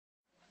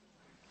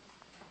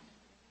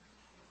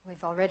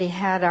We've already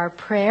had our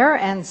prayer,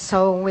 and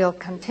so we'll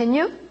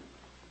continue.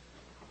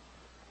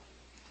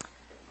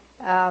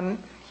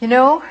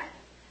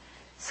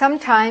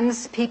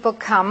 Sometimes people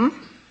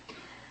come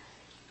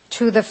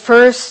to the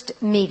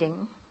first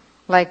meeting,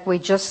 like we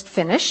just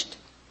finished,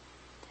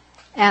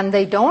 and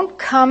they don't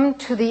come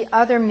to the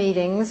other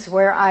meetings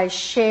where I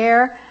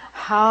share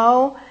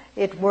how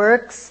it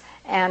works,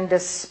 and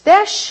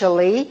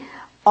especially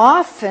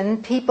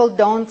often people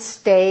don't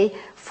stay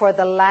for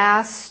the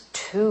last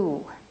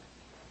two,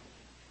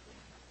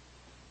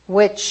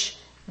 which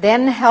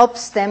then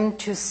helps them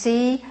to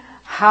see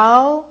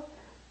how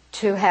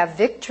to have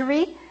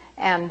victory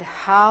and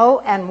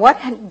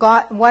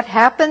what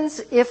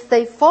happens if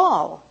they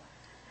fall.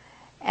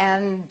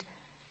 And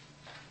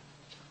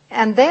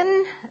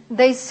then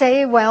they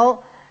say,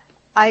 well,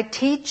 I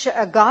teach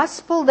a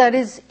gospel that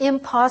is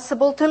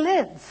impossible to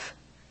live.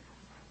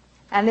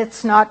 And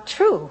it's not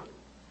true.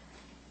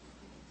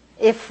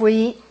 If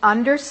we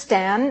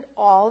understand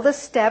all the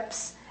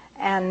steps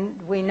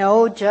and we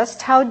know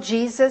just how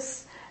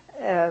Jesus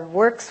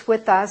works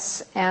with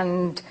us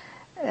and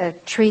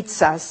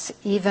treats us,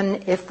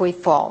 even if we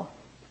fall.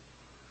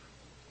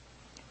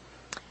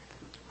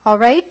 All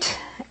right,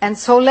 and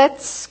so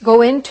let's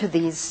go into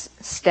these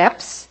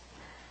steps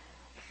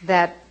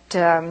that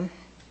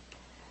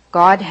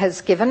God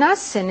has given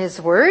us in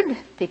His Word,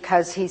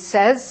 because He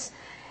says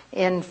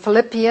in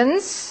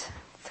Philippians,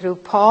 through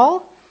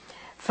Paul,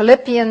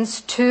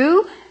 Philippians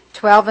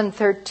 2:12 and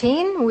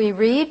 13, we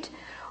read,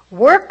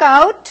 "Work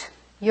out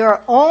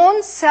your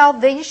own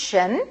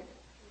salvation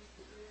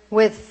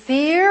with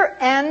fear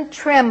and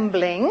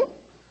trembling."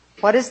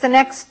 What is the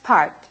next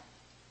part?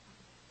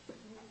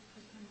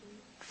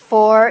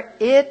 For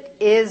it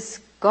is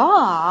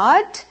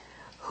God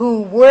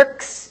who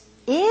works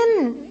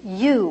in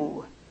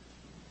you,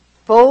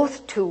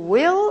 both to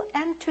will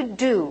and to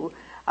do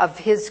of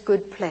His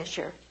good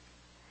pleasure.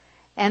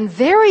 And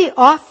very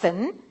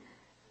often,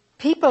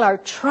 people are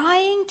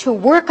trying to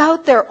work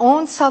out their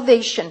own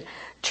salvation,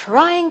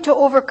 trying to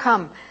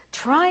overcome,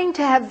 trying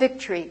to have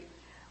victory,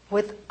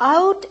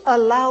 without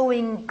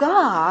allowing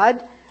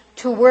God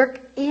to work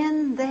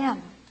in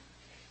them.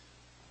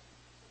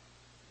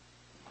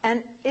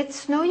 And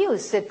it's no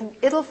use.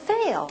 It'll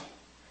fail.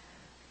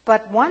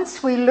 But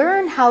once we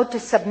learn how to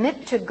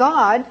submit to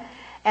God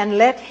and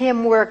let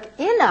Him work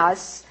in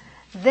us,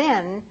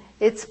 then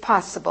it's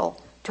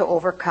possible to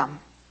overcome.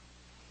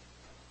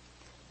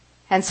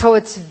 And so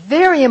it's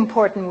very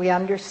important we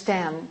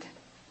understand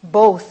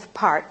both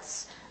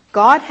parts.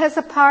 God has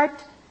a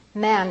part,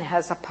 man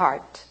has a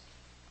part.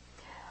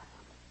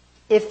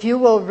 If you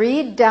will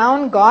read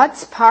down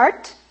God's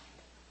part,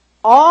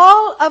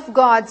 all of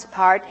God's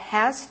part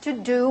has to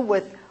do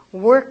with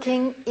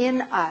working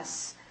in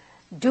us,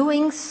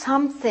 doing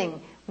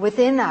something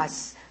within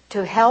us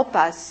to help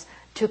us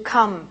to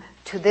come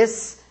to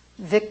this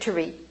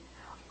victory.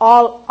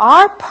 All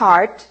our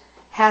part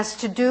has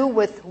to do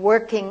with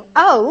working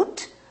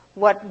out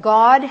what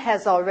God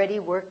has already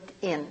worked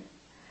in.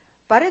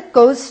 But it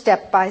goes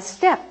step by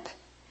step.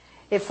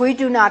 If we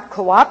do not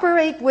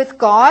cooperate with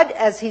God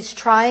as He's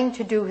trying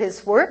to do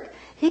His work,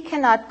 He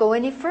cannot go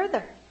any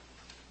further.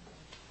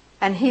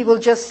 And He will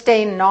just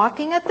stay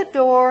knocking at the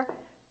door,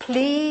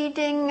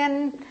 pleading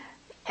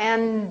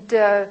and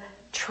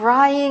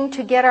trying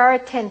to get our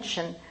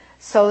attention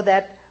so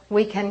that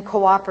we can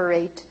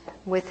cooperate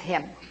with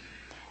Him.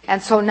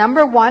 And so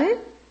number one,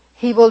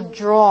 He will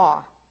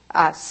draw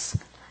us.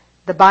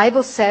 The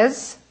Bible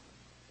says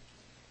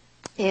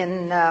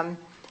in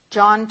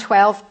John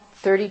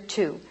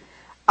 12:32,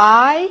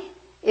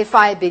 if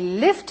I be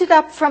lifted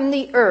up from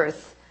the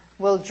earth,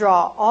 will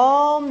draw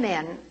all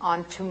men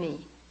unto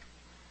me.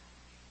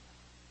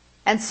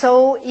 And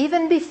so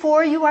even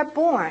before you are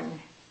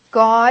born,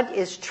 God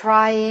is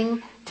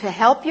trying to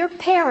help your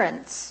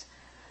parents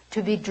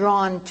to be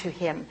drawn to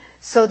Him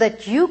so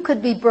that you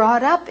could be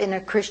brought up in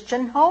a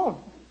Christian home.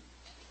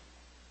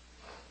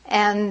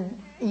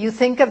 And you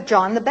think of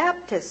John the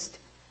Baptist.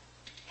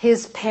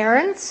 His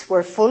parents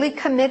were fully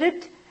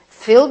committed,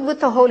 filled with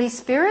the Holy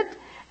Spirit,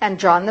 and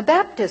John the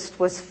Baptist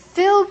was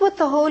filled with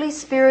the Holy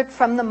Spirit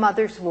from the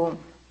mother's womb.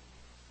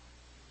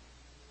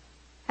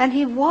 And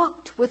he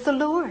walked with the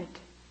Lord.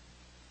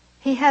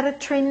 He had a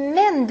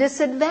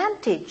tremendous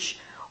advantage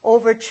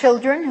over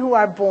children who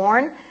are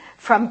born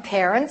from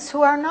parents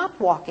who are not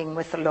walking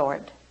with the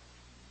Lord.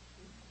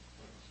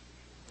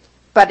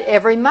 But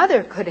every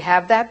mother could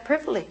have that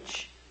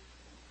privilege.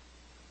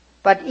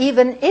 But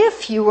even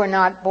if you were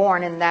not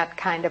born in that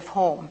kind of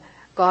home,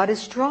 God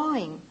is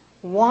drawing,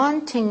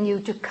 wanting you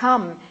to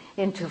come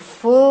into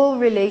full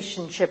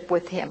relationship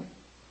with Him.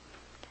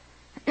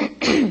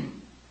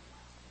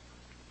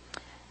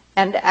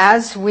 And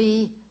as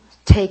we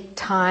take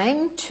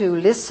time to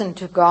listen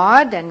to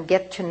God and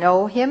get to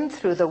know Him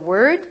through the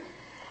Word,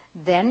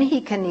 then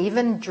He can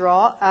even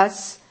draw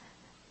us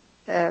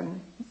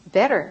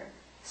better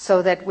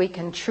so that we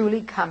can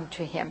truly come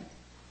to Him.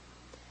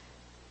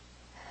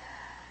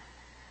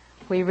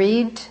 We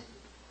read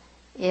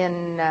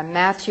in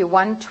Matthew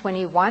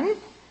 1:21,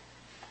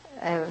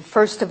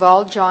 First of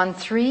all, John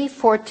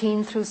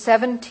 3:14 through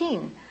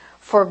 17.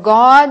 For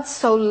God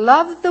so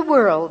loved the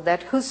world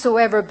that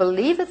whosoever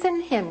believeth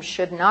in him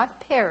should not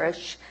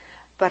perish,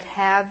 but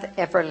have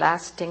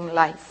everlasting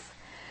life.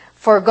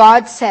 For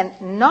God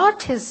sent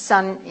not his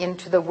Son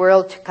into the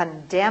world to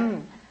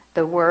condemn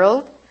the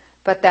world,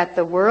 but that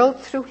the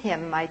world through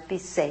him might be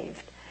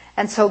saved.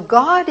 And so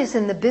God is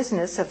in the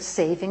business of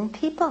saving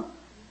people,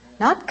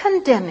 not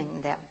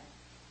condemning them.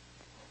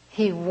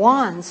 He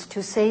wants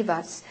to save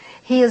us.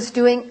 He is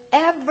doing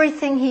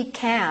everything he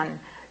can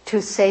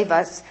to save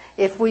us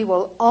if we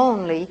will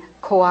only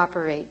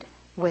cooperate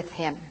with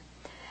him.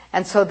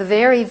 And so the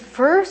very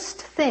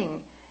first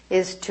thing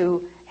is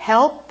to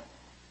help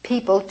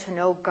people to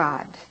know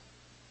God,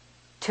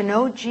 to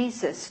know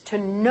Jesus, to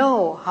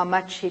know how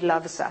much he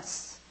loves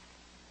us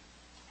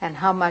and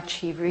how much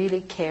he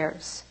really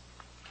cares.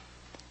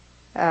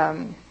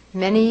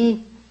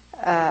 Many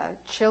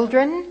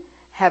children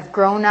have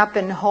grown up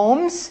in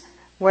homes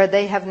where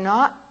they have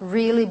not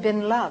really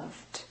been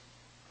loved.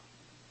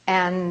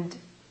 And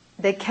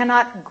they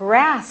cannot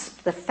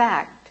grasp the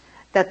fact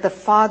that the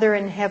Father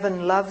in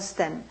heaven loves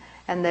them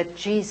and that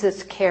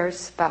Jesus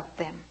cares about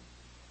them.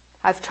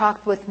 I've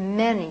talked with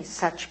many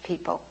such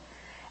people,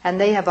 and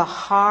they have a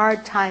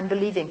hard time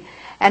believing.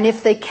 And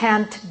if they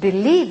can't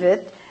believe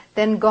it,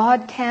 then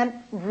God can't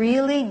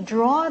really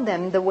draw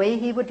them the way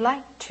he would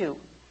like to.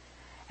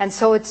 And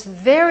so it's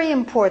very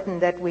important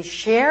that we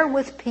share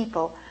with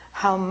people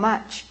how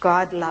much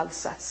God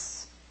loves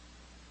us.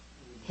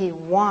 He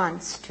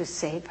wants to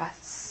save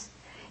us.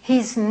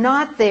 He's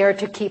not there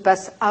to keep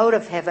us out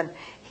of heaven.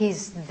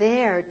 He's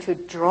there to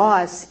draw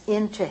us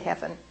into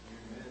heaven.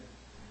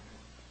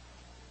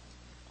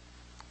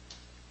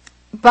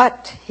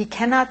 But he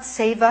cannot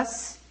save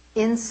us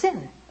in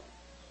sin.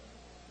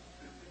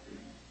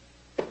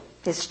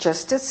 It's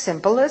just as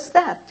simple as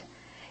that.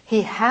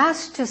 He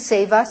has to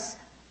save us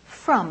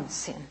from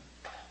sin.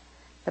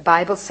 The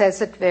Bible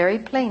says it very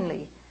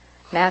plainly.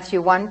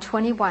 Matthew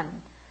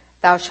 1:21.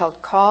 Thou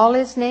shalt call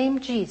his name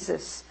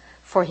Jesus,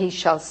 for he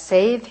shall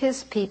save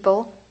his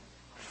people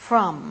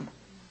from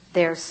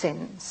their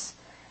sins.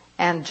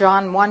 And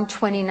John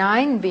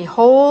 1:29.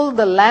 Behold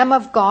the Lamb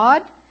of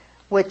God,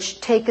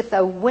 which taketh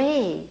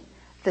away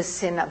the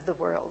sin of the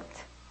world.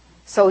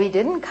 So he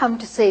didn't come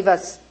to save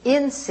us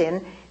in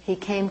sin. He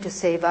came to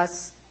save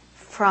us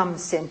from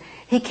sin.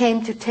 He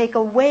came to take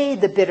away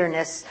the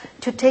bitterness,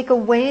 to take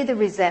away the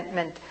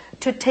resentment,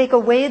 to take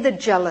away the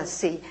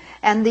jealousy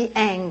and the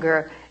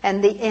anger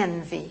and the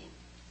envy.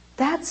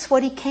 That's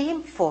what he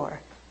came for,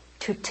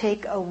 to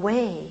take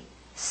away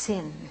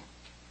sin.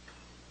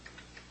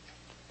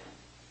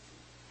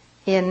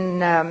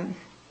 In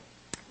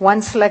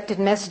One Selected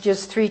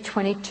Messages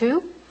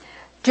 3:22,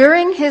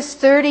 during his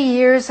 30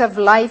 years of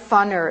life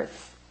on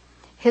earth,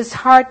 his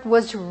heart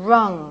was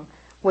wrung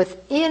with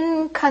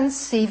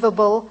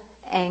inconceivable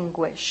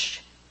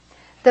anguish.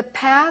 The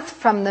path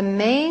from the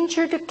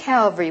manger to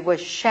Calvary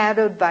was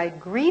shadowed by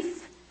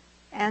grief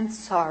and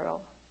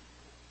sorrow.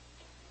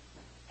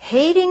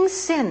 Hating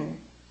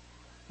sin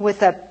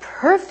with a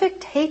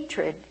perfect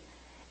hatred,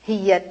 he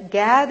yet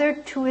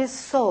gathered to his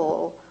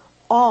soul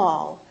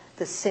all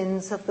the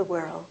sins of the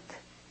world.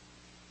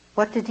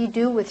 What did he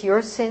do with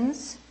your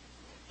sins?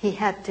 He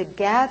had to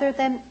gather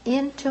them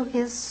into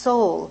his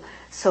soul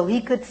so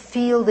he could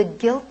feel the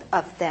guilt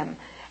of them,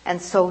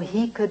 and so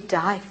he could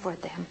die for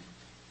them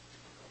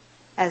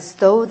as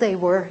though they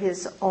were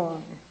his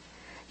own.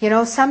 You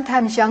know,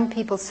 sometimes young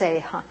people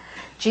say,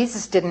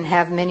 Jesus didn't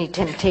have many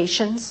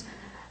temptations.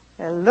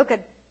 Look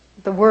at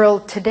the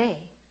world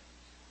today.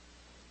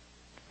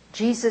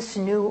 Jesus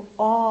knew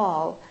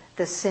all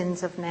the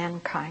sins of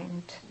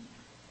mankind.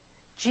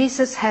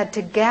 Jesus had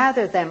to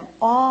gather them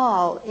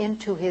all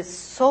into his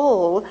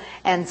soul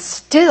and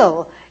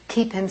still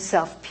keep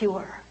himself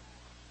pure.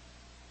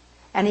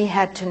 And he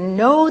had to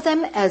know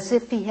them as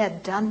if he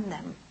had done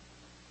them,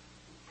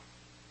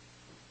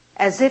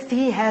 as if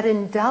he had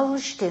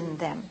indulged in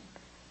them.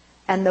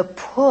 And the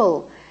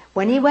pull,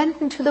 when he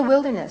went into the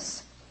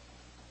wilderness,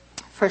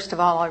 first of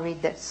all, I'll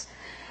read this.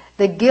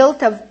 The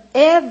guilt of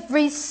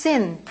every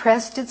sin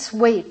pressed its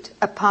weight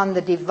upon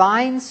the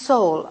divine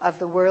soul of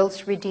the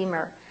world's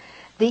Redeemer.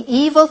 The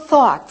evil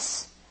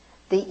thoughts,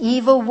 the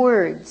evil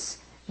words,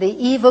 the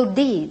evil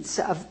deeds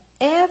of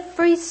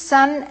every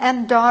son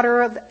and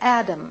daughter of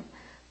Adam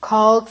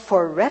called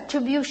for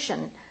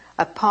retribution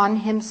upon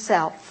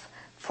himself,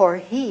 for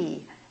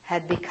he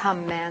had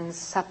become man's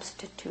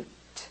substitute.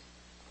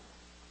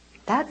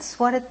 That's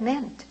what it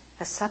meant,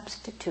 a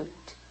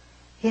substitute.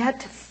 He had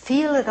to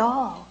feel it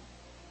all.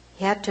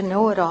 He had to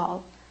know it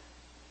all.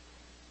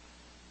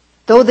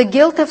 Though the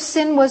guilt of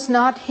sin was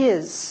not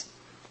his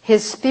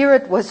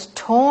spirit was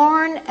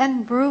torn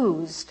and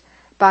bruised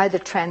by the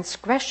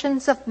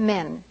transgressions of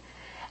men,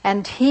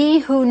 and he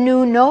who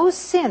knew no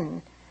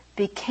sin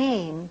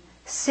became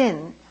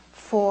sin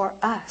for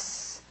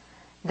us,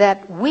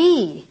 that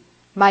we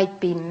might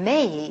be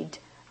made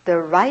the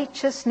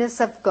righteousness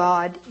of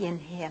God in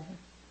him.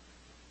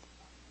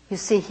 You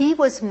see, he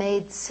was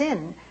made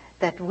sin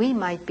that we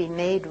might be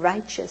made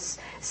righteous.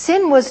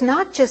 Sin was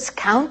not just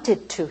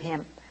counted to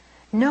him.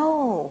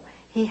 No,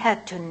 he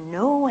had to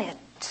know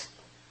it.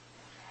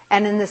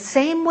 And in the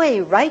same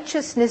way,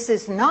 righteousness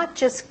is not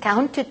just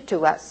counted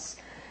to us.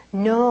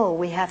 No,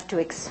 we have to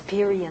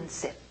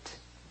experience it.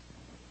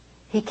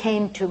 He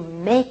came to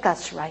make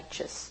us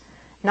righteous,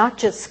 not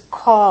just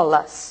call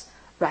us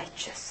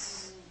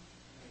righteous.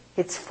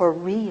 It's for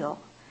real.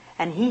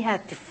 And he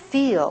had to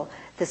feel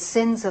the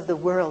sins of the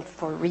world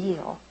for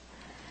real.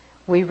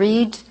 We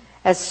read,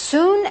 as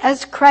soon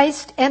as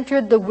Christ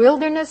entered the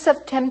wilderness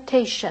of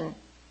temptation,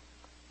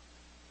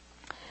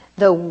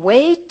 the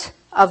weight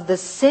of the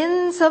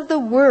sins of the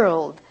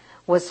world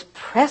was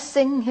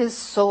pressing his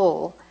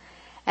soul,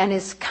 and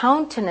his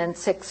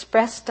countenance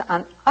expressed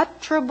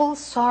unutterable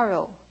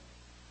sorrow.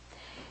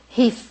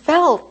 He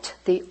felt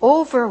the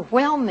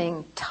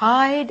overwhelming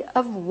tide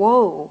of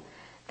woe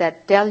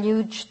that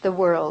deluged the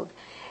world.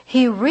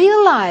 He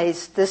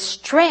realized the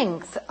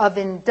strength of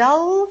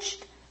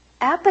indulged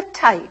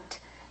appetite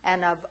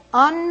and of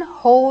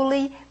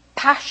unholy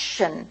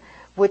passion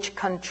which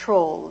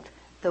controlled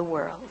the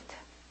world.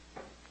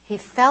 He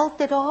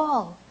felt it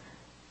all,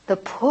 the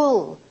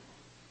pull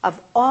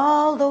of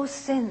all those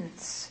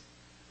sins,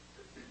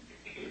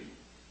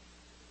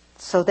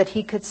 so that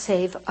he could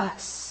save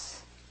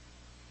us.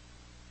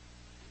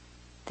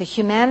 The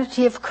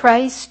humanity of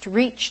Christ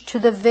reached to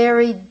the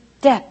very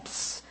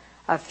depths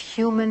of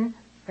human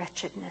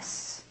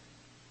wretchedness.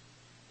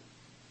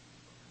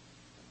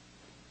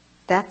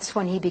 That's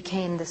when he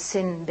became the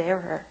sin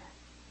bearer.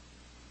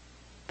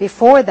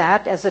 Before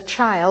that, as a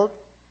child,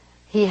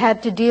 he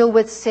had to deal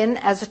with sin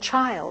as a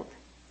child.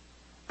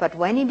 But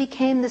when he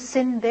became the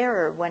sin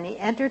bearer, when he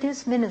entered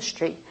his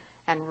ministry,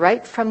 and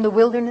right from the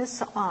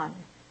wilderness on,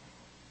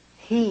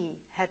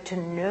 he had to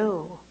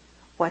know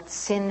what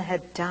sin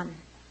had done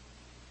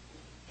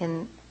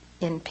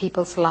in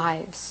people's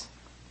lives.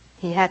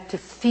 He had to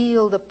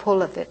feel the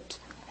pull of it.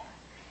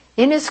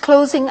 In his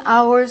closing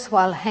hours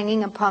while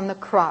hanging upon the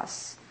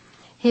cross,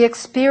 he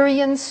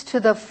experienced to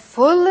the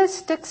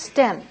fullest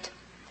extent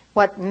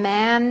what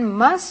man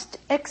must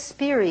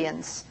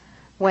experience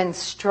when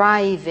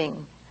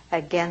striving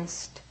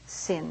against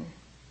sin.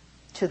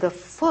 To the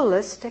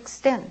fullest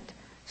extent,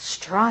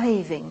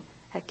 striving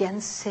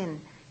against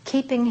sin,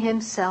 keeping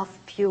himself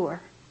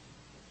pure.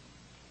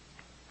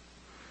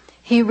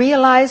 He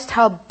realized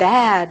how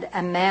bad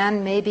a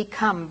man may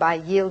become by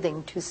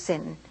yielding to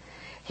sin.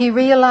 He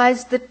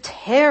realized the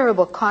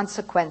terrible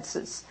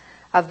consequences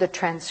of the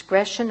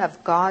transgression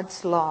of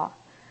God's law,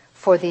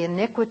 for the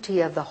iniquity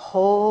of the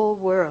whole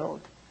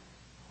world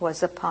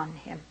was upon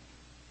him.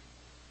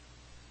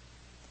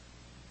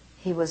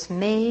 He was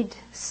made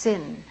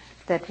sin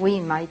that we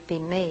might be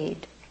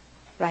made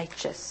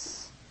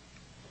righteous.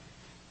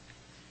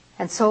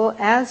 And so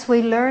as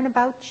we learn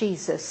about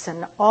Jesus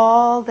and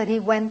all that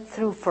he went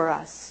through for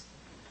us,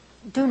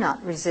 do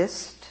not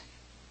resist.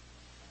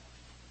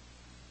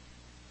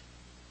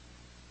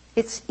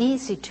 It's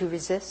easy to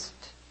resist,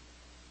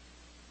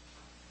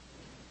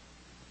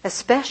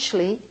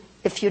 especially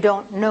if you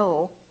don't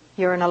know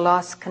you're in a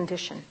lost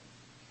condition.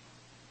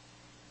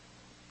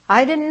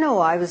 I didn't know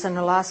I was in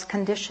a lost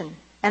condition.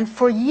 And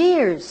for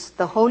years,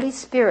 the Holy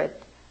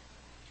Spirit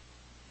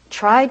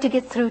tried to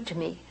get through to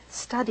me.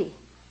 Study.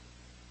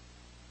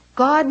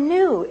 God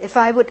knew if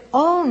I would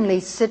only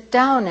sit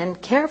down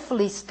and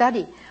carefully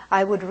study,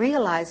 I would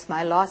realize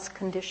my lost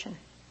condition.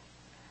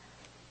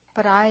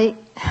 But I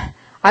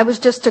was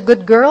just a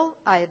good girl.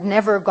 I had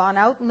never gone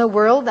out in the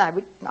world.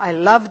 I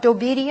loved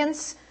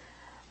obedience.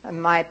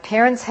 My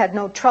parents had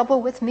no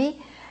trouble with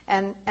me,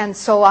 and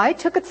so I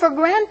took it for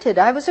granted.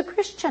 I was a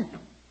Christian,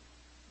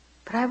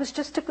 but I was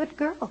just a good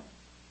girl.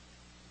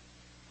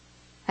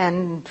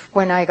 And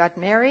when I got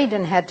married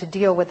and had to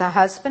deal with a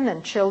husband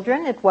and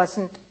children, it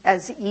wasn't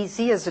as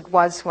easy as it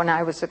was when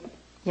I was a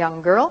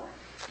young girl.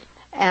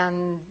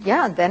 And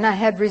yeah, then I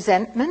had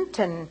resentment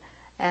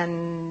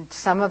and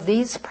some of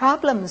these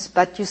problems.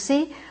 But you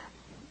see,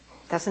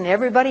 doesn't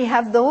everybody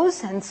have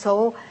those? And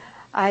so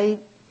I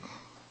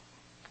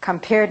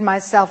compared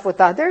myself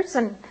with others,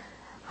 and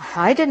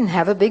I didn't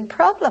have a big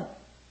problem.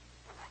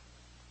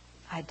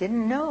 I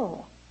didn't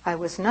know I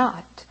was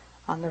not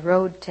on the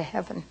road to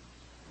heaven.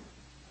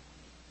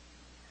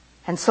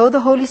 And so the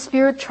Holy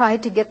Spirit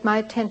tried to get my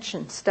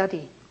attention.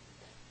 Study.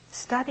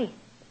 Study.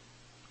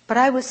 But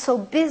I was so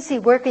busy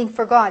working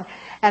for God.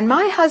 And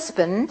my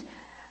husband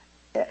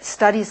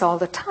studies all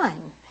the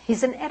time.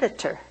 He's an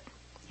editor.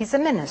 He's a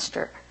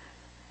minister.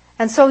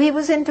 And so he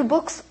was into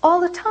books all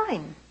the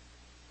time.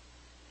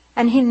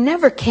 And he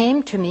never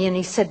came to me and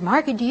he said,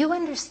 Margaret, do you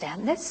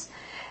understand this?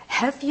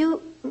 Have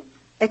you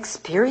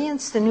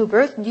experienced the new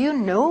birth? Do you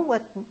know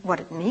what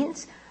it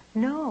means?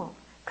 No,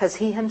 because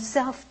he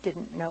himself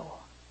didn't know.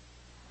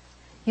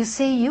 You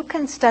see, you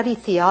can study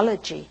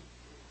theology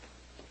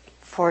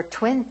for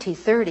 20,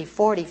 30,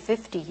 40,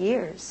 50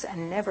 years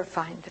and never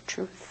find the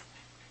truth.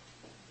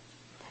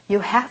 You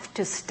have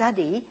to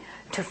study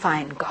to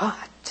find God.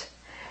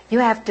 You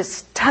have to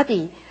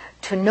study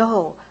to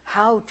know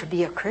how to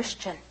be a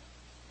Christian.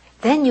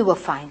 then you will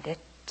find it.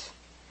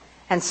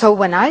 And so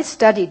when I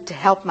studied to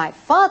help my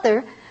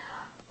father,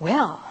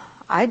 well,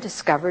 I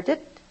discovered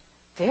it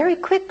very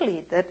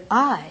quickly that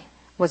I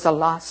was a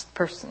lost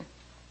person.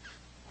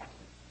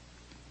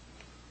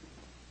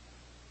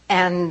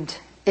 And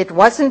it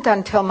wasn't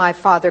until my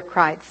father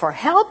cried for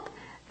help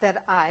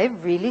that I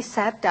really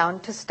sat down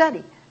to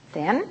study.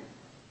 Then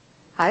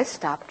I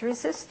stopped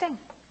resisting.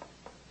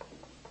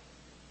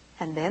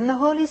 And then the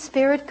Holy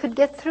Spirit could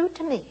get through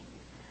to me.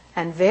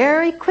 And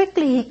very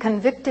quickly He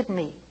convicted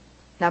me.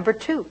 Number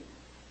 2,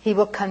 He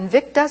will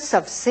convict us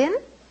of sin,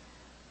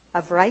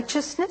 of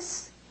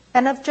righteousness,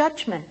 and of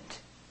judgment.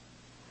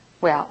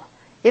 Well,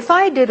 if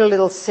I did a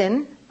little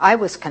sin, I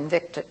was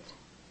convicted.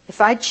 If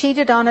I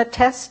cheated on a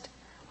test,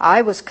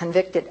 I was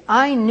convicted.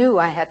 I knew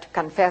I had to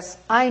confess.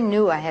 I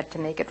knew I had to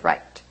make it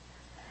right.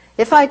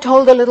 If I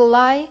told a little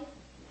lie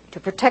to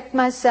protect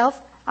myself,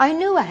 I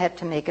knew I had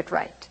to make it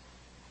right.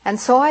 And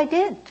so I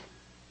did.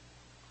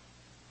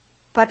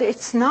 But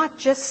it's not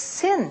just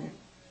sin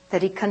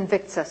that He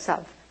convicts us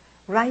of.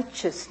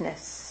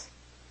 Righteousness.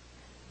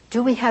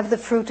 Do we have the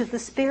fruit of the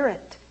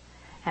Spirit?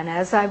 And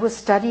as I was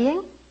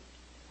studying,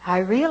 I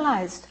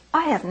realized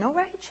I have no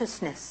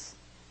righteousness.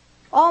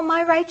 All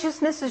my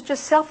righteousness is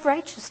just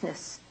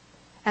self-righteousness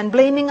and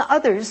blaming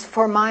others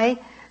for my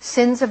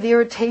sins of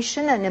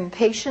irritation and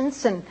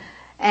impatience and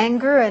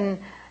anger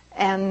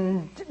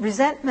and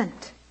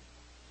resentment.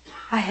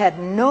 I had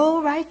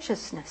no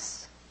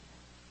righteousness.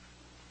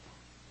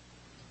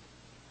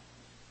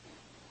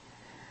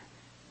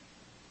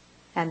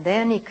 And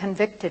then He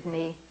convicted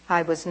me.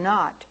 I was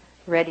not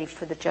ready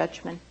for the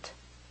judgment.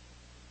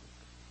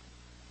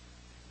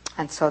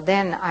 And so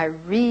then I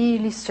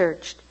really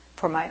searched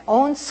for my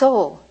own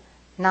soul,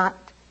 not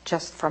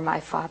just for my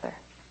father.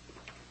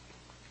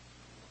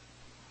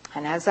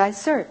 And as I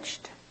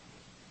searched,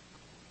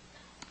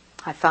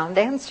 I found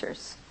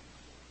answers.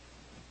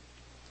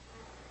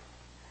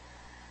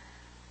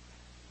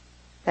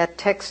 That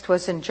text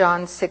was in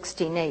John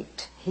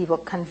 16:8. He will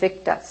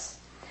convict us.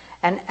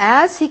 And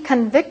as He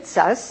convicts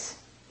us,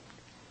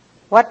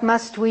 what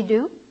must we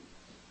do?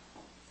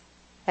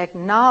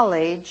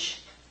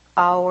 Acknowledge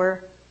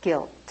our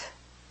guilt.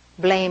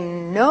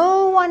 Blame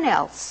no one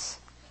else.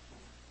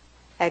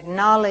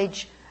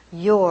 Acknowledge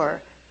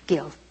your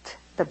guilt,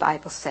 the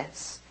Bible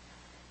says.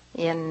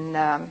 In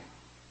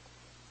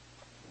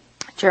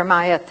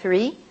Jeremiah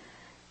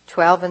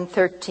 3:12 and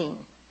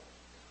 13.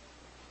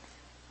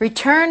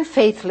 Return,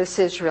 faithless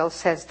Israel,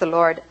 says the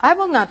Lord. I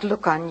will not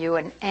look on you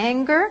in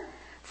anger,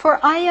 for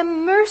I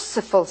am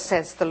merciful,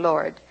 says the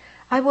Lord.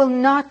 I will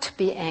not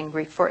be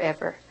angry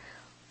forever.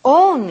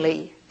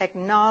 Only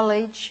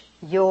acknowledge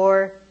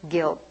your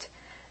guilt,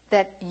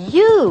 that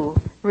you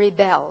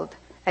rebelled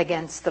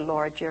against the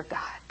Lord your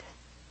God.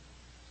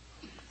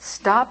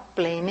 Stop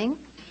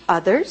blaming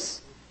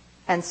others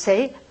and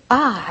say,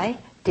 I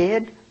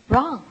did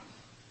wrong.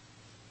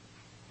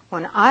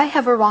 When I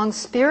have a wrong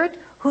spirit,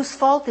 whose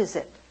fault is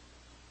it?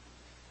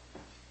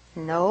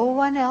 No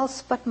one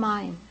else but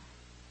mine.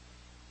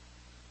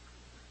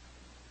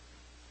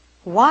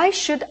 Why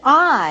should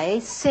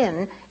I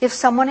sin if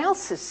someone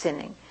else is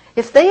sinning?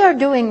 If they are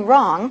doing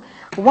wrong,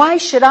 why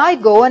should I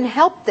go and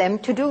help them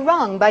to do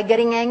wrong by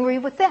getting angry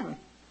with them?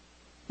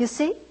 You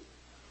see?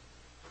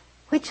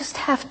 We just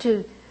have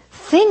to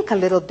think a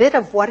little bit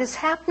of what is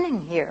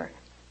happening here.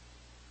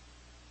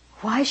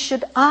 Why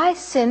should I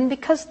sin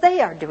because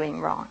they are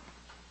doing wrong?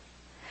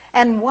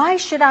 And why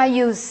should I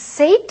use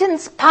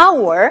Satan's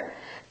power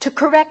to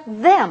correct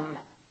them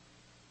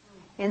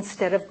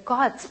instead of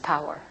God's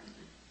power?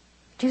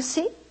 Do you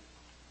see?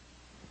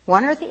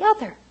 One or the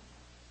other.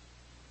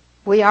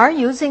 We are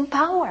using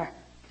power.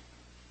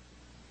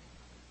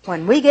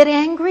 When we get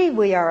angry,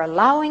 we are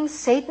allowing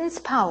Satan's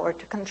power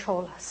to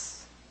control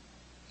us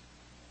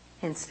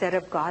instead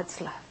of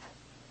God's love.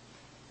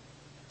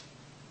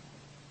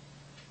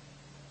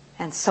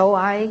 And so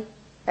I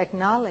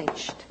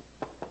acknowledged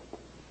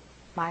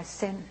my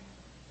sin.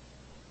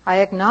 I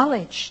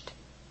acknowledged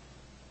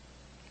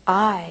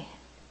I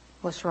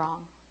was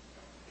wrong.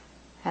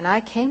 And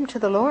I came to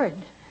the Lord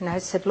and I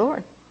said,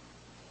 Lord,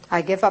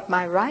 I give up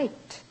my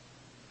right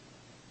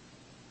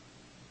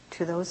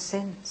to those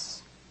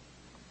sins,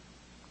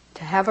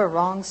 to have a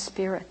wrong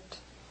spirit.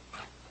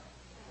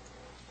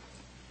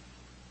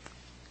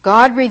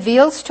 God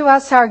reveals to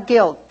us our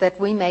guilt that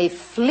we may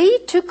flee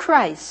to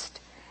Christ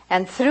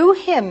and through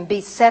Him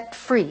be set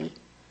free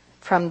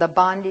from the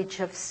bondage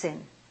of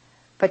sin.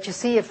 But you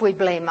see, if we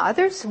blame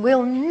others,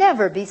 we'll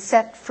never be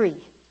set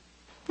free.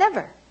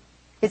 Never.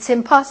 It's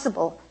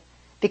impossible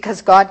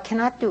because God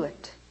cannot do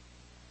it.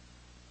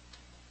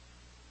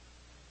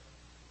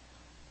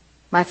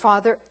 My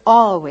father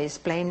always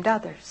blamed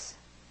others.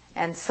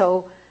 And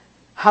so,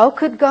 how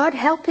could God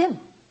help him?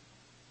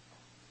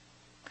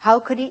 How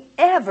could he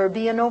ever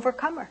be an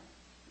overcomer?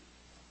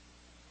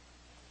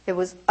 It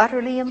was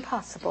utterly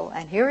impossible.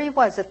 And here he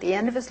was at the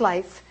end of his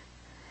life.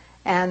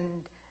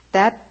 And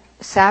that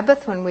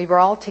Sabbath, when we were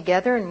all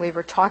together and we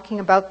were talking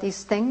about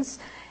these things,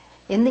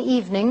 in the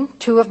evening,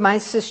 two of my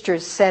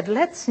sisters said,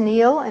 let's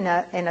kneel in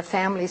a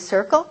family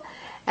circle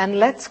and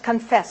let's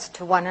confess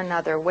to one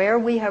another where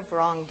we have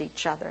wronged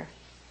each other,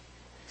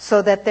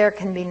 so that there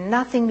can be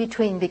nothing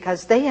between,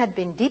 because they had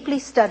been deeply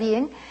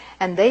studying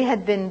and they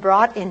had been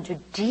brought into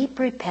deep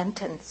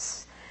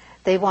repentance.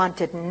 They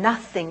wanted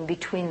nothing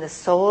between the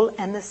soul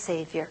and the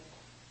Savior.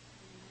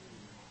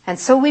 And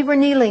so we were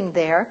kneeling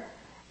there,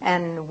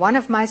 and one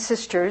of my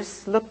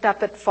sisters looked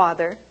up at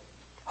Father,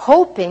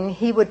 hoping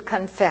he would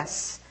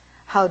confess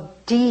how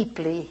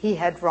deeply he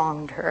had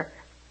wronged her.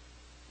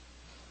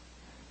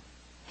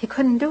 He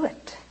couldn't do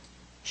it.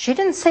 She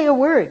didn't say a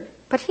word,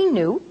 but he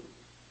knew.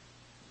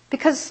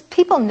 Because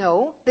people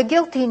know, the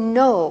guilty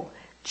know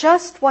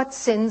just what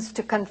sins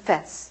to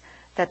confess,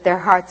 that their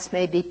hearts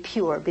may be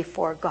pure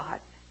before God.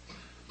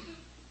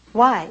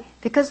 Why?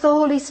 Because the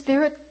Holy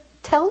Spirit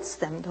tells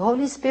them. The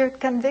Holy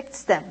Spirit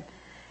convicts them.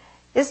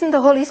 Isn't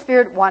the Holy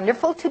Spirit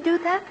wonderful to do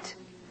that?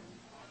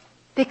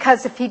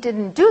 Because if he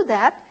didn't do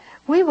that,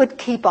 we would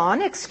keep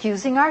on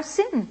excusing our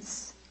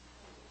sins.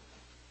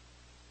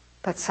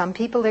 But some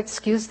people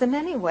excuse them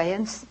anyway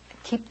and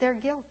keep their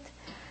guilt.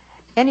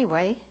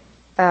 Anyway,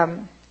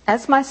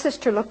 as my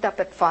sister looked up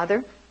at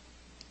Father,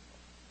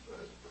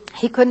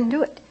 he couldn't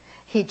do it.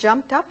 He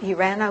jumped up, he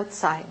ran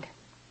outside.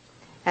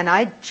 And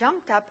I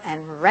jumped up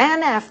and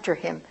ran after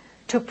him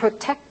to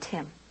protect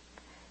him.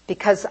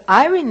 Because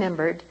I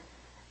remembered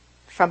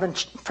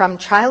from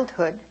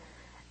childhood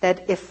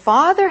that if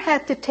Father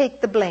had to take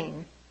the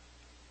blame,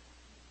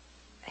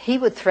 he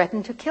would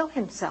threaten to kill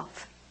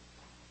himself.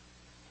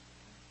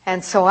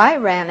 And so I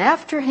ran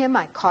after him.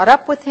 I caught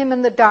up with him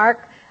in the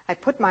dark. I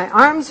put my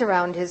arms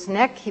around his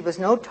neck. He was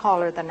no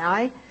taller than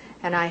I,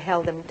 and I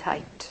held him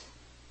tight.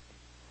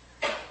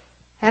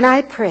 And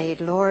I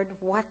prayed,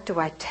 Lord, what do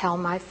I tell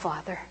my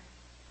father?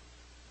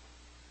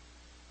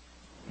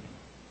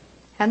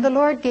 And the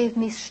Lord gave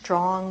me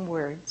strong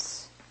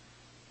words.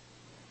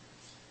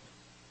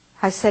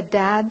 I said,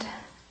 Dad,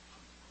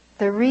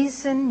 the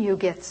reason you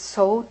get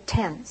so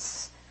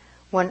tense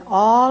when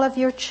all of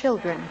your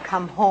children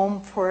come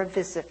home for a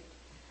visit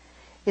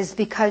is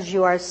because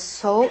you are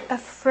so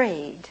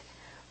afraid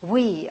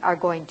we are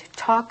going to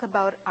talk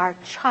about our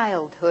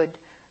childhood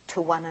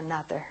to one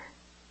another.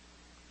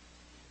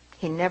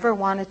 He never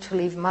wanted to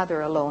leave Mother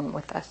alone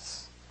with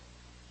us,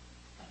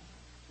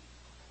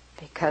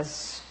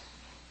 because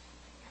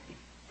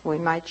we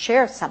might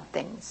share some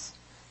things.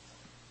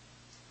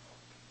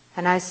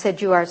 And I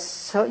said, you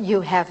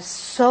have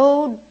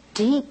so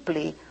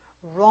deeply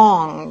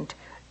wronged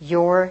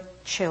your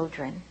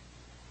children.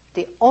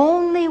 The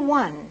only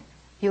one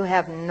you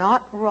have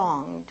not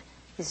wronged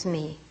is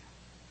me.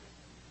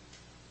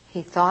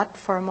 He thought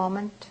for a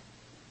moment.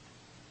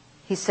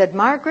 He said,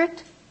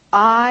 Margaret,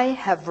 I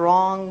have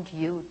wronged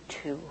you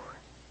too.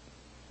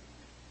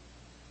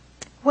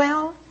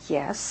 Well,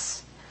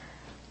 yes.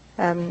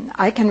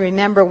 I can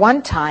remember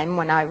one time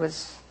when I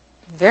was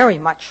very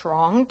much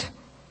wronged.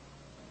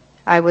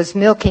 I was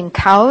milking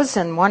cows,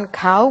 and one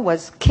cow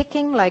was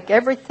kicking like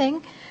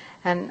everything,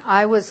 and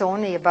I was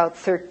only about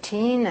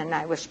 13, and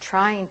I was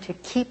trying to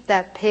keep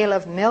that pail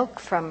of milk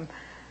from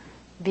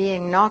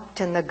being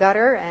knocked in the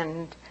gutter,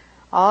 and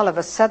all of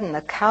a sudden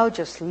the cow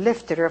just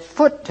lifted her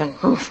foot,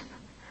 and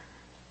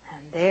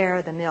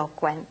there the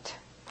milk went.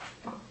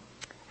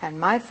 And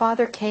my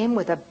father came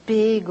with a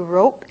big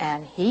rope,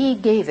 and he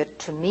gave it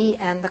to me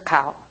and the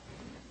cow.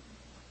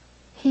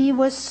 He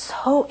was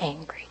so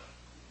angry.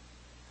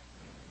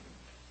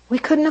 We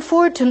couldn't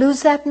afford to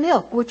lose that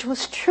milk, which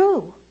was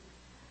true.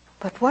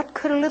 But what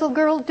could a little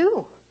girl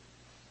do?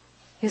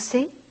 You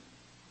see?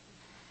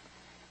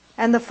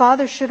 And the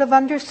father should have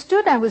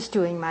understood I was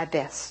doing my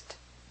best.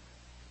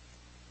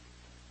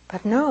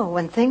 But no,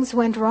 when things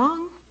went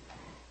wrong,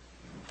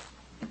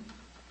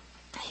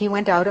 he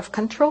went out of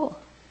control.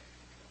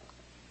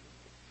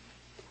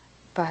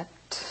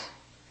 But,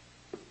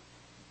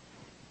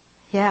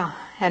 yeah,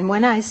 and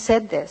when I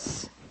said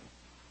this,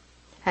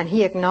 and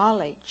he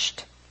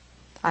acknowledged,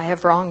 I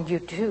have wronged you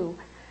too,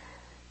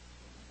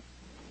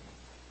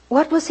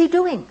 what was he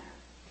doing?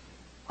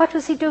 What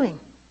was he doing?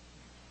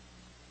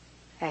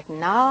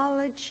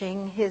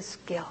 Acknowledging his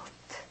guilt.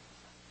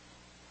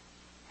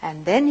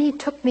 And then he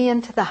took me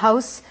into the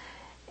house,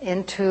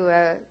 into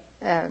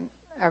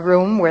a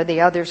room where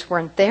the others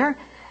weren't there,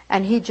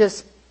 and he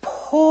just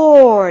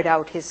poured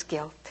out his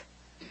guilt,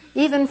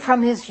 even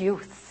from his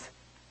youth.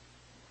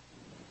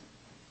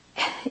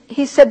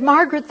 He said,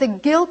 Margaret, the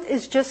guilt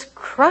is just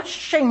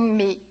crushing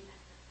me.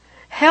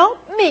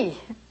 Help me.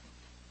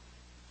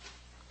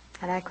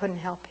 And I couldn't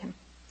help him.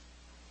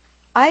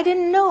 I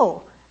didn't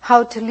know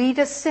how to lead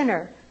a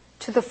sinner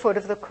to the foot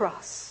of the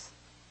cross.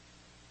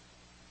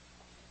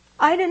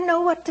 I didn't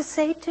know what to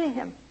say to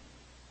him.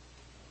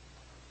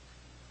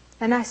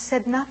 And I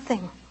said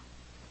nothing.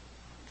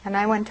 And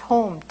I went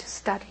home to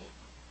study,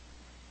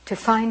 to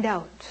find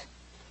out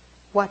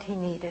what he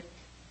needed.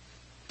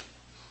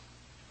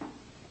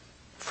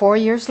 4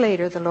 years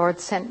later, the Lord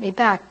sent me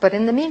back. But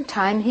in the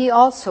meantime, he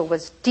also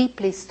was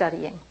deeply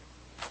studying.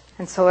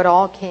 And so it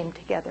all came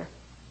together.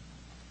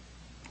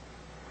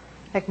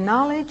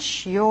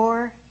 Acknowledge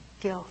your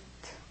guilt.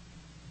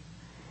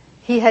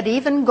 He had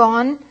even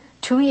gone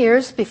 2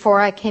 years before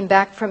I came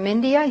back from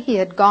India. He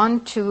had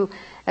gone to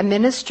a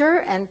minister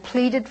and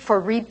pleaded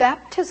for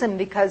rebaptism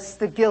because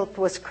the guilt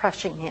was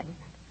crushing him.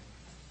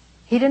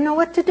 He didn't know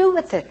what to do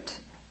with it.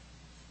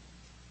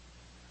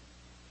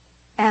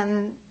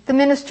 And the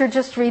minister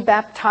just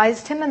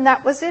rebaptized him, and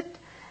that was it.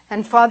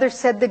 And Father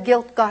said the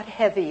guilt got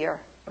heavier.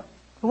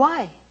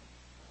 Why?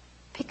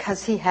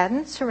 Because he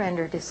hadn't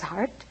surrendered his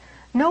heart.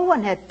 No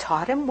one had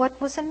taught him what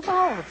was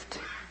involved.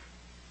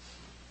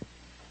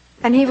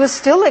 And he was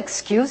still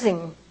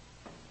excusing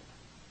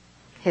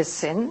his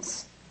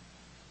sins.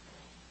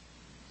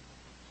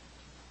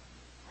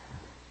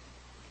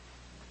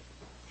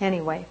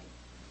 Anyway,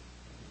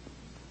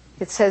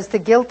 it says the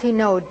guilty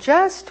know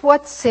just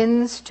what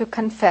sins to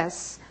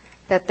confess,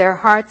 that their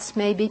hearts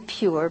may be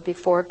pure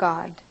before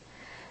God.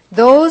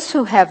 Those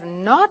who have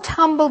not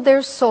humbled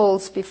their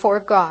souls before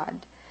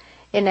God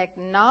in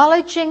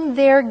acknowledging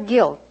their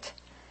guilt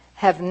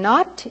have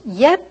not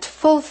yet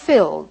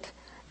fulfilled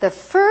the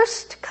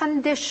first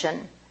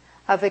condition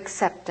of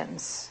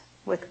acceptance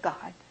with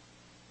God.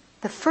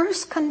 The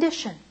first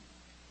condition.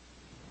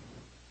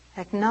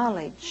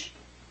 Acknowledge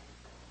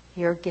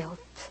your guilt.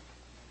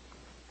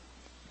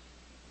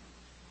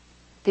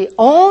 The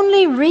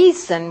only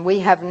reason we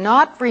have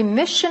not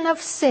remission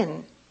of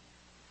sin,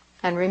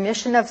 and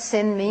remission of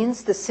sin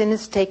means the sin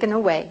is taken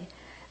away.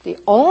 The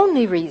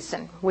only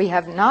reason we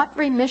have not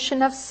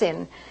remission of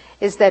sin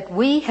is that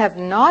we have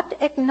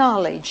not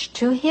acknowledged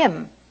to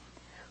Him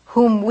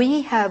whom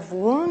we have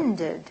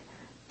wounded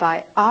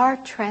by our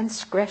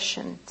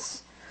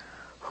transgressions,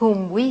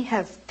 whom we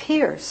have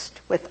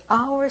pierced with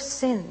our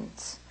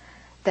sins,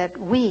 that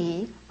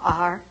we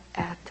are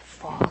at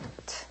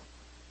fault.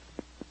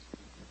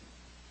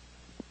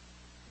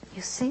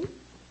 You see?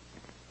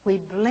 We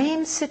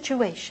blame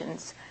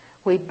situations.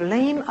 We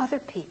blame other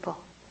people.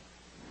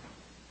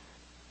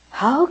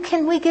 How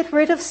can we get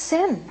rid of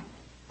sin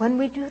when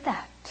we do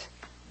that?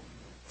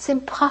 It's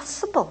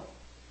impossible.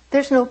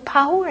 There's no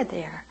power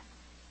there.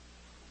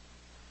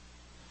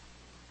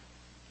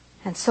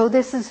 And so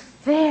this is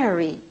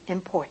very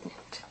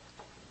important.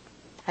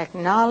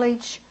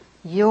 Acknowledge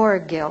your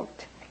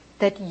guilt,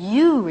 that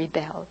you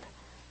rebelled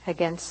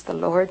against the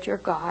Lord your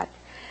God.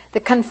 The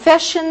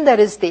confession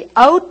that is the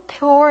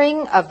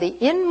outpouring of the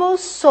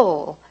inmost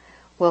soul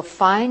will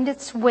find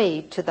its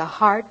way to the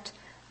heart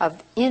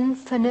of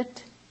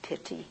infinite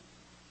pity.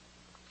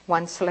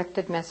 1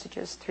 Selected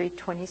Messages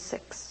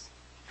 3:26.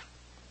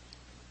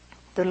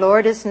 The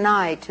Lord is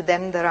nigh to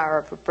them that are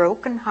of a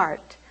broken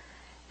heart,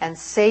 and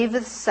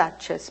saveth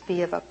such as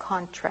be of a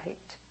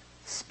contrite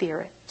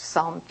spirit.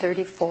 Psalm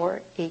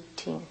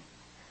 34:18.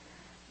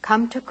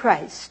 Come to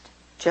Christ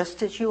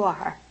just as you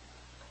are,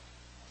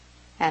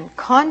 and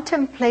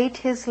contemplate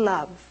His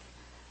love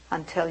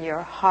until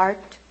your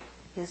heart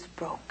is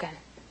broken.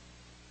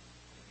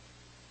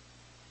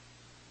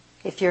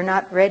 If you're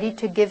not ready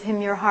to give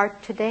Him your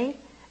heart today,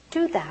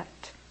 do that.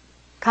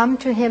 Come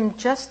to Him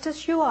just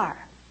as you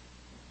are,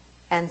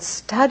 and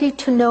study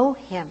to know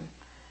Him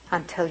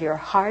until your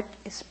heart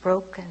is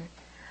broken,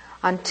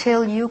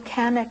 until you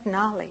can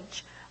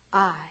acknowledge,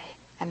 I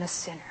am a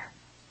sinner.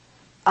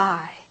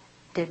 I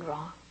did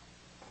wrong.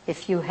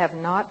 If you have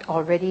not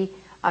already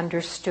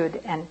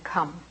understood and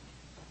come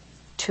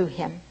to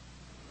Him.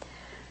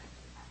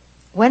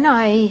 When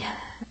I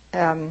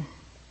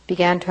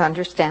began to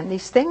understand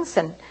these things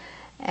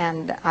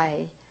and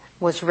I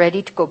was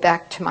ready to go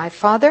back to my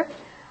father,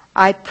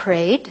 I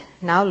prayed,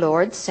 now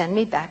Lord, send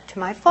me back to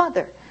my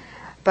father.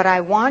 But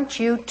I want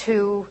you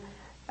to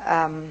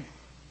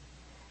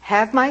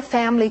have my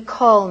family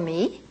call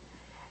me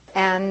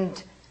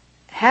and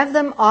have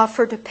them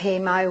offer to pay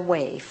my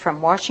way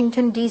from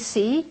Washington,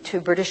 D.C. to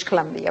British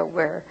Columbia,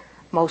 where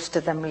most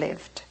of them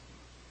lived.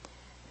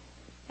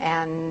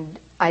 And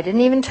I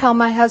didn't even tell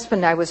my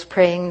husband I was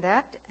praying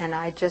that, and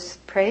I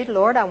just prayed,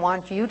 Lord, I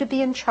want you to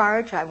be in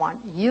charge. I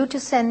want you to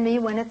send me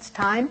when it's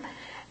time,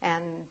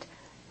 and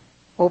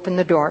open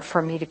the door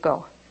for me to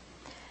go.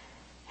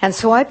 And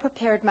so I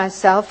prepared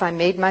myself. I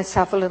made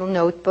myself a little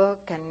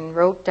notebook and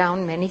wrote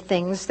down many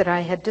things that I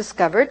had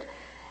discovered,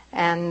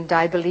 and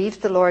I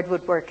believed the Lord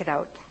would work it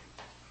out.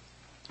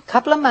 A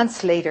couple of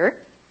months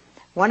later,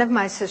 one of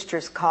my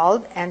sisters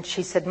called, and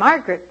she said,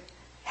 Margaret,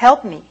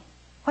 help me.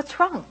 What's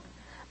wrong?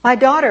 My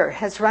daughter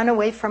has run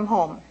away from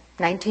home,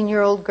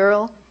 19-year-old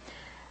girl.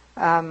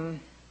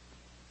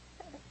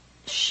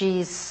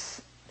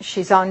 She's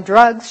on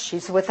drugs.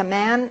 She's with a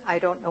man. I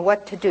don't know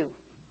what to do.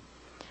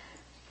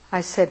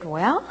 I said,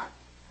 well,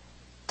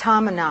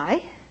 Tom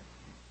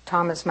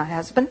is my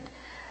husband,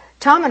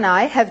 Tom and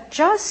I have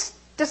just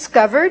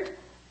discovered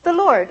the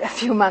Lord a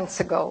few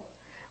months ago.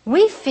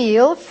 We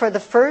feel for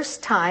the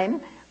first time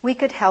we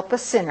could help a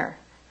sinner.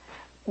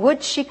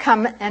 Would she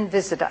come and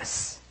visit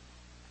us?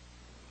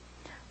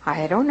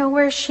 I don't know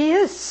where she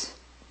is,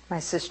 my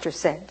sister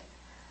said.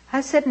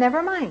 I said,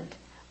 never mind.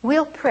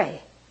 We'll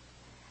pray.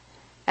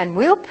 And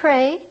we'll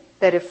pray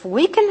that if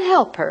we can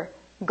help her,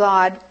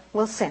 God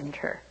will send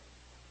her.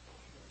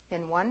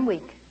 In 1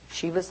 week,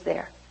 she was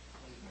there.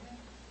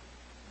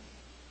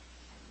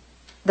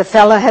 The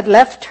fella had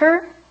left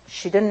her.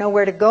 She didn't know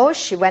where to go.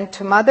 She went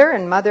to Mother,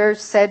 and Mother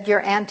said,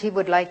 your auntie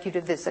would like you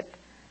to visit.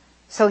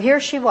 So here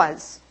she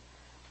was.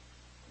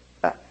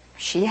 But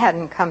she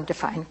hadn't come to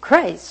find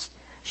Christ.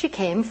 She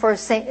came for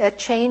a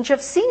change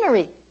of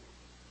scenery.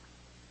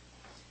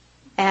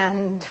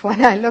 And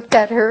when I looked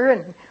at her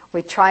and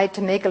we tried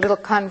to make a little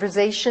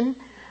conversation,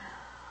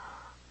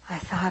 I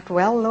thought,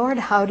 well, Lord,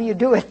 how do you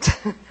do it?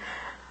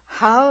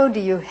 How do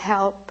you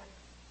help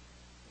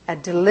a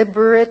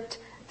deliberate,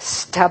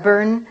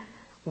 stubborn,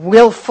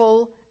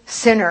 willful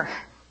sinner?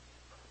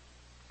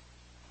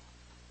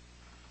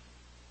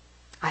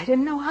 I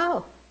didn't know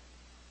how.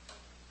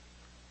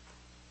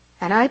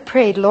 And I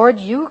prayed, Lord,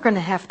 you're going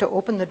to have to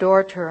open the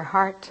door to her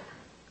heart.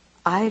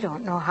 I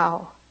don't know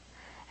how.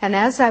 And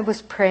as I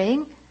was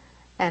praying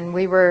and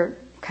we were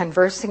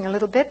conversing a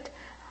little bit,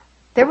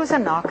 there was a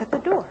knock at the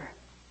door.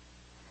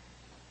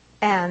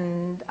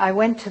 And I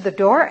went to the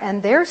door,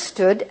 and there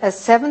stood a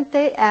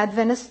Seventh-day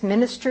Adventist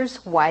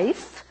minister's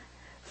wife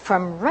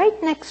from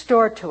right next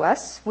door to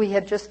us. We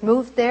had just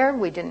moved there.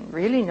 We didn't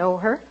really know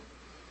her.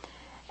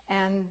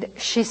 And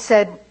she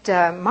said,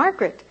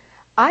 Margaret,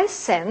 I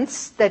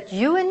sense that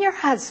you and your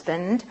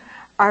husband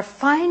are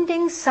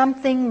finding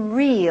something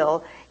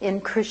real in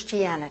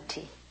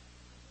Christianity.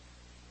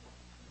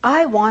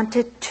 I want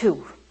it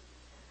too.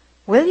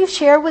 Will you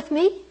share with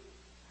me?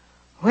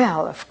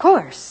 Well, of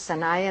course.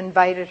 And I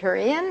invited her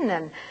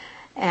in,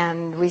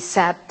 and we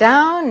sat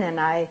down, and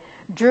I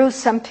drew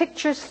some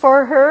pictures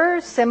for her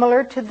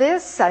similar to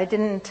this. I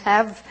didn't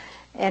have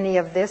any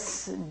of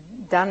this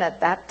done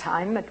at that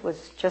time. It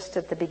was just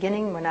at the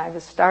beginning when I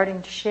was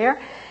starting to share.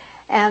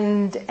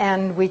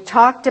 And we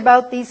talked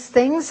about these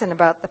things and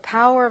about the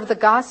power of the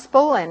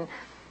gospel,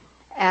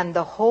 and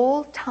the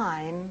whole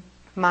time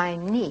my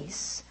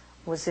niece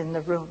was in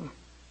the room.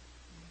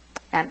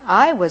 And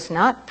I was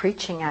not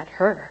preaching at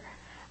her.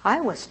 I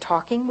was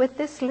talking with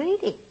this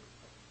lady.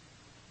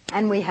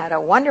 And we had a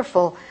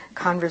wonderful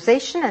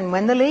conversation, and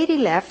when the lady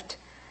left,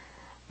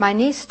 my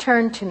niece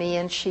turned to me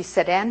and she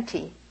said,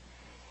 Auntie,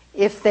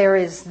 if there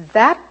is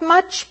that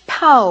much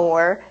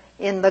power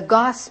in the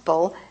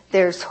gospel,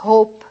 there's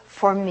hope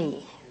for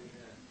me.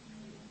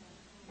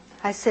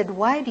 I said,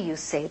 why do you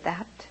say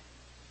that?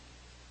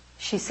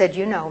 She said,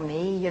 you know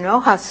me. You know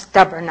how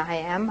stubborn I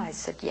am. I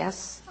said,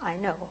 yes, I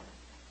know.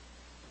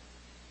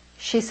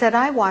 She said,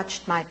 I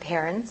watched my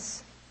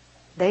parents.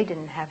 They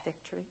didn't have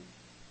victory.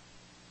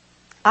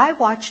 I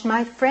watched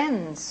my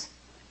friends'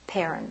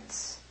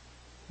 parents.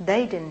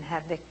 They didn't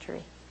have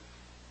victory.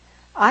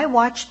 I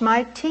watched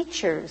my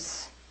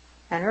teachers,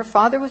 and her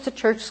father was a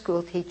church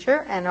school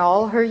teacher, and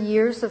all her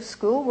years of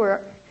school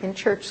were in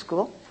church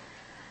school.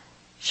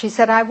 She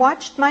said, I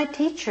watched my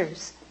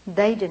teachers.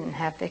 They didn't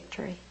have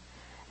victory.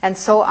 And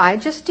so I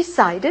just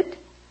decided,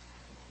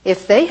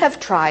 if they have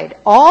tried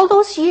all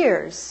those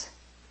years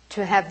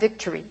to have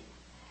victory,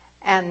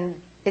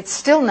 and it's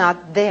still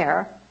not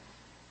there,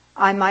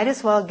 I might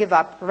as well give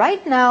up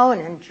right now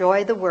and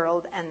enjoy the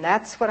world, and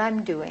that's what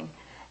I'm doing.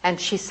 And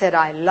she said,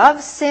 I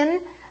love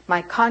sin.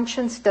 My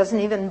conscience doesn't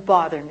even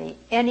bother me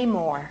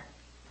anymore.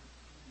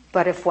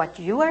 But if what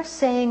you are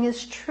saying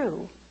is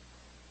true,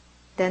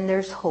 then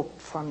there's hope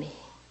for me.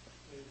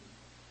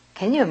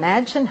 Can you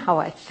imagine how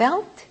I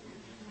felt?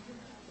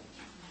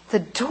 The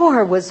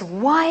door was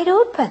wide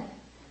open.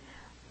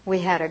 We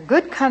had a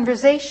good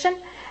conversation,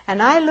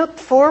 and I looked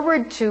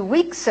forward to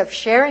weeks of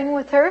sharing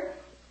with her.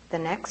 The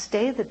next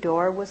day, the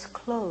door was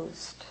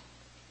closed.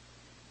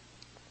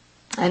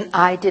 And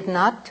I did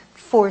not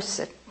force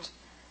it.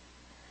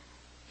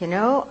 You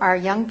know, our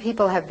young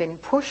people have been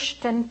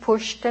pushed and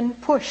pushed and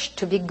pushed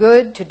to be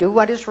good, to do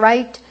what is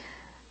right.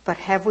 But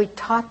have we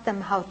taught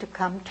them how to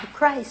come to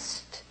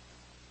Christ?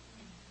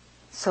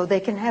 So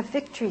they can have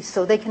victory,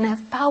 so they can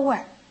have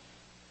power.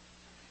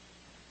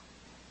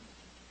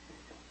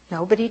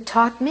 Nobody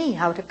taught me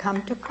how to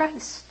come to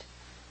Christ.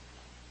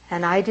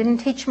 And I didn't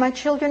teach my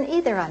children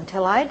either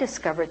until I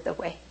discovered the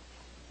way.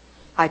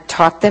 I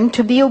taught them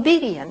to be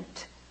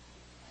obedient.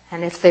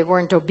 And if they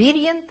weren't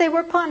obedient, they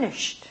were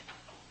punished.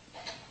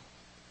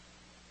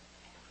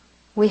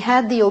 We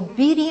had the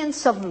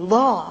obedience of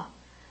law,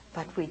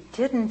 but we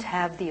didn't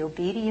have the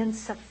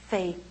obedience of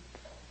faith.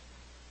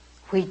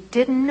 We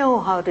didn't know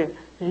how to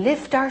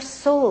lift our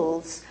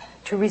souls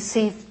to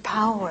receive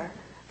power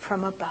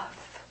from above.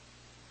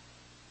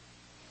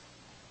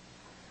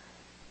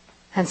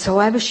 And so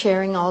I was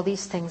sharing all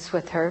these things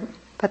with her.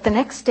 But the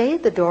next day,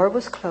 the door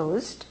was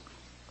closed.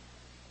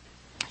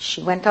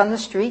 She went on the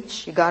street.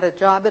 She got a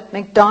job at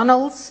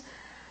McDonald's.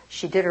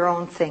 She did her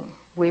own thing.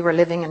 We were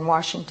living in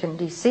Washington,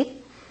 D.C.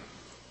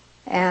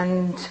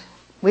 And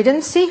we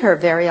didn't see her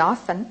very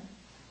often.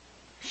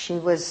 She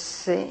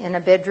was in a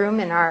bedroom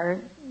in our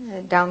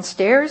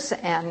downstairs,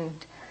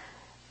 and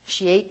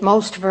she ate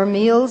most of her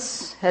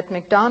meals at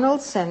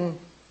McDonald's, and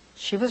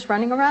she was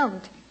running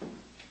around.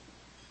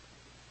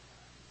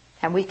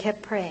 And we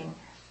kept praying.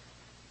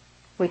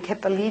 We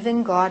kept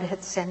believing God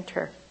had sent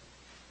her.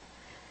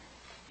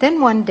 Then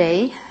one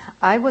day,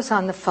 I was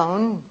on the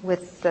phone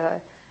with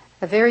a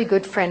very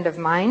good friend of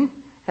mine,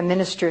 a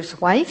minister's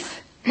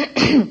wife.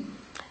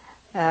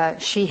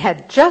 She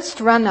had just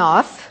run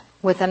off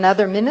with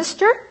another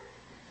minister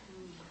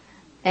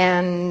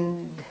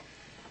and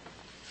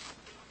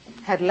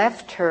had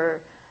left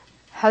her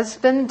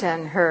husband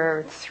and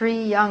her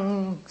 3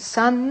 young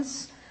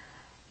sons,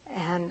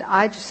 and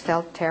I just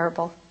felt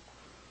terrible.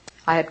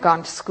 I had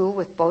gone to school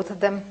with both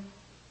of them,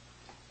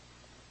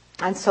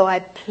 and so I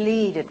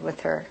pleaded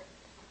with her,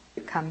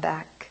 come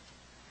back.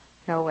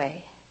 No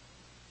way.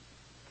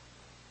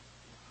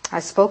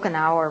 I spoke an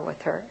hour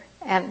with her,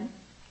 and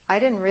I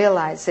didn't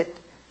realize it,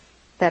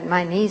 that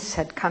my niece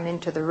had come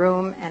into the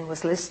room and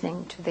was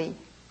listening to the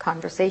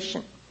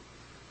conversation.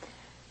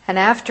 And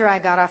after I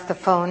got off the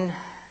phone,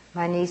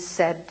 my niece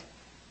said,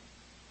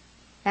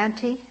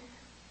 Auntie,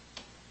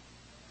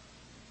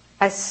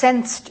 I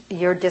sensed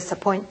your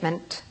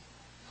disappointment.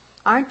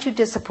 Aren't you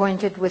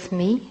disappointed with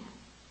me?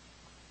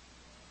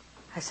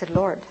 I said,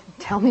 Lord,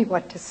 tell me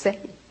what to say.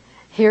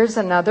 Here's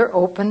another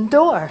open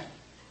door.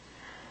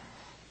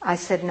 I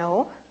said,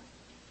 no,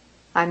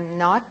 I'm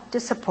not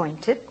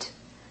disappointed.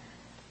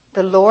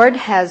 The Lord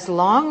has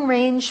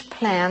long-range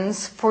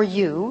plans for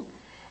you,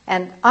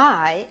 and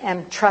I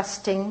am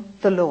trusting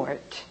the Lord.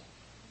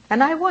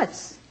 And I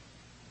was.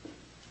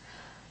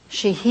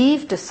 She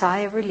heaved a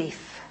sigh of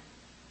relief.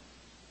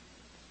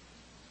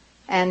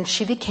 And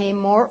she became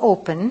more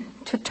open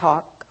to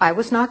talk. I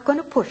was not going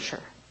to push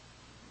her.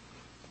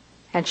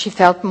 And she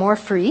felt more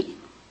free.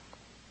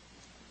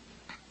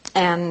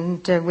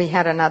 And we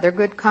had another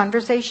good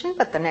conversation,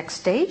 but the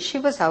next day she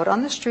was out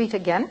on the street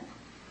again.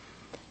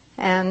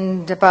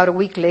 And about a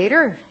week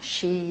later,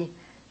 she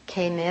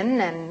came in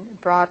and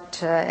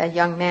brought a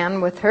young man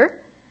with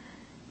her.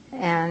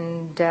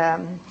 And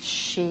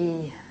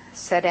she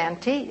said,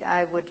 Auntie,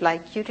 I would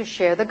like you to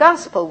share the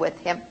gospel with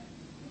him.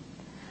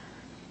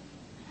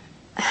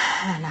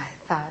 And I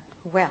thought,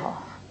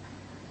 well,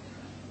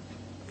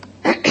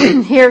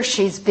 here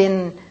she's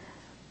been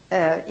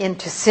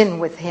into sin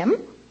with him,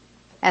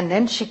 and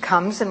then she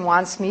comes and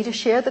wants me to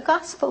share the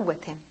gospel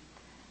with him.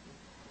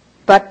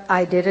 But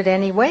I did it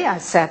anyway. I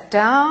sat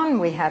down,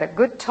 we had a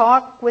good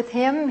talk with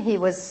him. He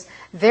was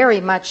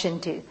very much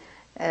into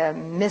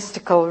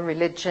mystical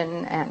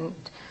religion, and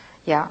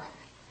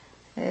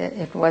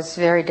it was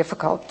very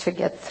difficult to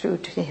get through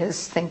to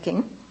his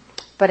thinking.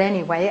 But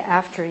anyway,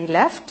 after he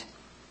left,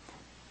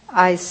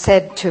 I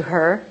said to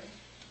her,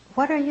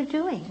 what are you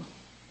doing?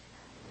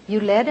 You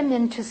led him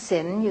into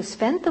sin, you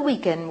spent the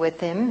weekend with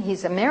him,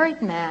 he's a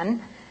married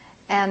man,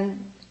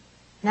 and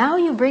now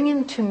you bring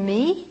him to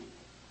me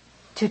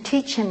to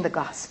teach him the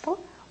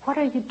gospel? What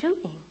are you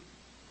doing?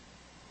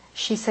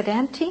 She said,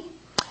 Auntie,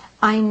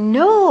 I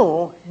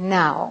know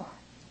now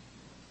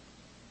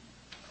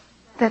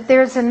that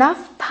there's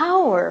enough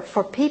power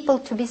for people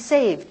to be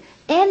saved.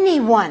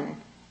 Anyone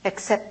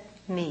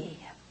except me.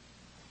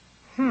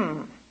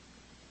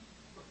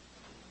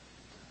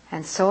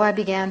 And so I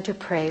began to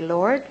pray,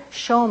 Lord,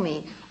 show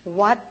me,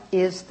 what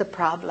is the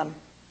problem?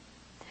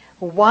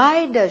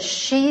 Why does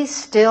she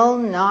still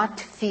not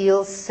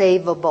feel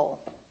savable?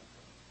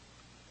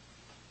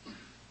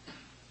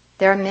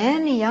 There are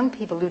many young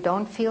people who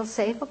don't feel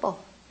savable.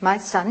 My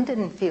son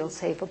didn't feel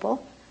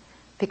savable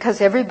because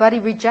everybody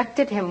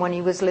rejected him when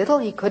he was little.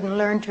 He couldn't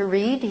learn to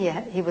read.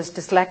 He was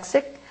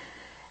dyslexic.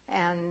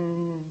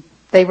 And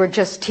they were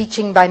just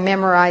teaching by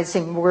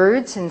memorizing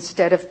words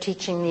instead of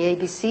teaching the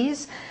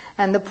ABCs.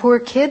 And the poor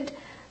kid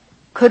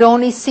could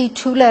only see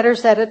 2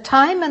 letters at a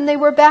time, and they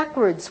were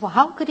backwards. Well,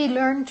 how could he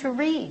learn to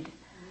read?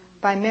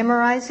 By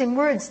memorizing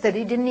words that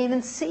he didn't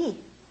even see.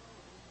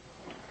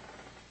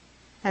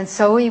 And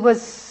so he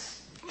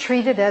was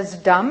treated as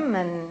dumb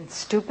and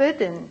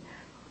stupid,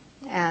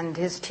 and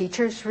his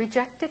teachers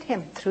rejected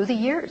him through the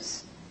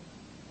years.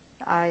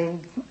 I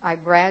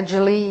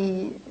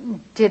gradually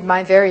did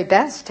my very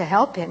best to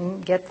help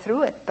him get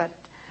through it, but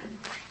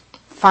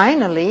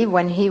finally,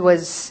 when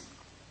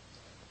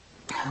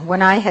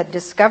I had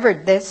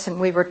discovered this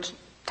and we were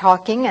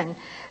talking, and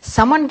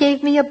someone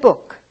gave me a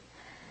book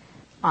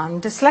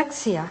on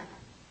dyslexia,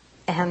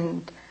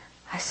 and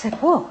I said,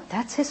 whoa,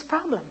 that's his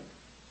problem.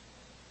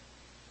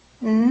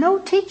 No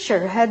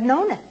teacher had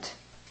known it.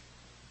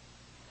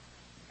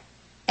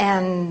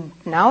 And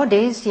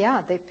nowadays,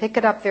 they pick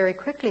it up very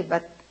quickly,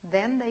 but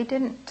then they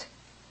didn't.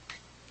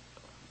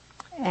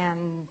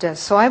 And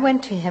so I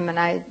went to him and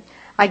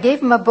I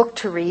gave him a book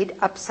to read,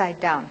 Upside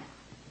Down.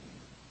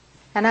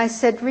 And I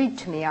said, read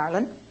to me,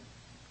 Arlen.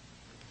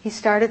 He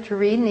started to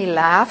read and he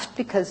laughed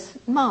because,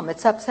 Mom,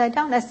 it's upside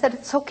down. I said,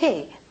 it's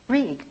okay,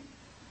 read.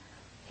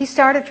 He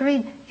started to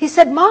read. He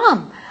said,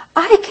 Mom,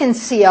 I can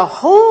see a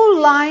whole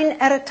line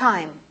at a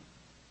time.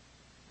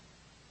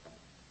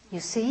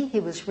 You see, he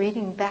was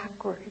reading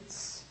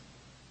backwards.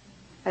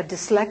 A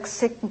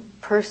dyslexic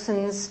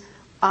person's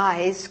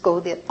eyes go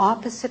the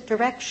opposite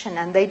direction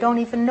and they don't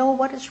even know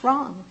what is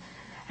wrong.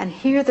 And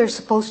here they're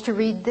supposed to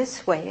read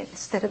this way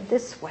instead of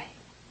this way.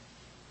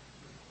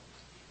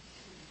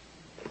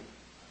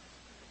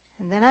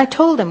 And then I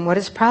told him what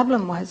his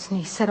problem was, and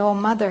he said, "Oh,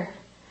 Mother,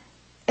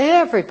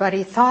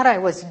 everybody thought I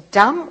was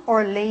dumb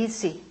or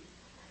lazy.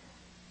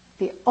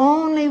 The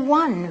only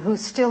one who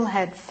still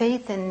had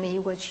faith in me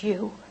was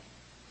you."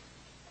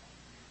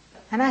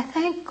 And I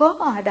thank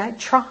God I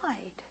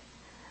tried.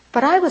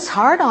 But I was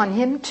hard on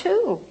him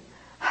too.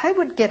 I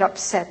would get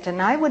upset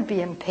and I would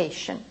be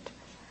impatient.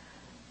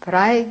 But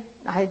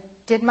I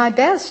did my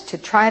best to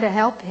try to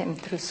help him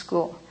through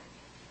school.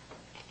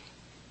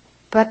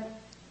 But,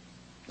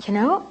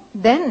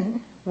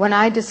 then when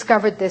I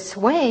discovered this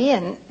way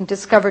and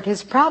discovered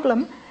his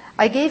problem,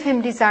 I gave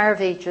him Desire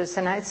of Ages,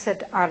 and I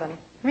said, "Arlen,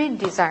 read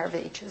Desire of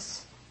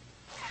Ages.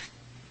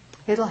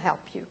 It'll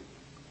help you."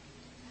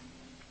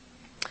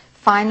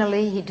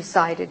 Finally, he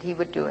decided he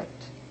would do it.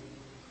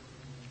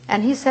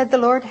 And he said the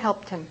Lord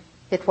helped him.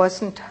 It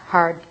wasn't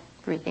hard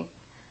reading.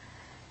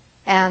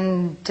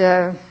 And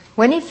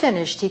when he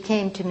finished, he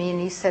came to me and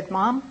he said,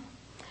 "Mom,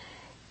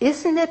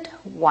 isn't it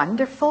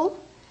wonderful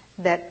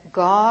that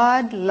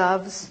God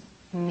loves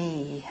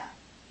me?"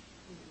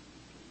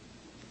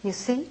 You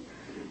see,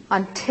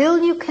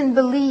 until you can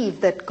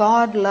believe that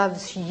God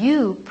loves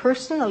you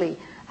personally,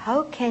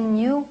 how can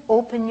you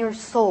open your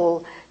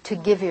soul to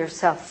give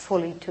yourself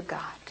fully to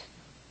God?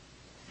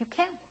 You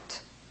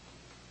can't.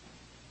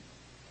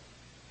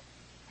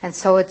 And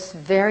so it's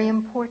very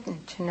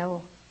important to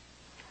know.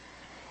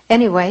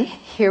 Anyway,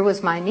 here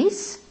was my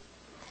niece,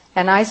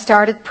 and I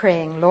started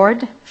praying,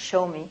 "Lord,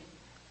 show me.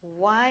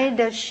 Why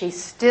does she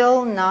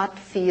still not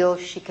feel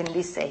she can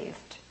be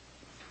saved?"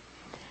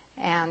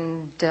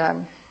 And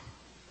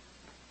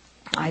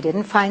I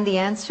didn't find the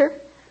answer.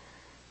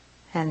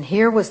 And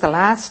here was the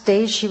last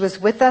day she was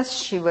with us.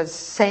 She was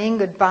saying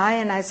goodbye,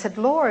 and I said,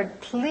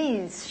 "Lord,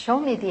 please show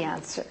me the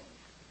answer."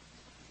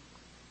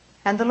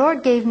 And the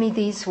Lord gave me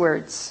these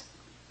words.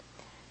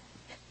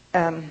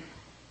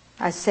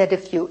 I said,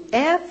 "If you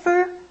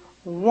ever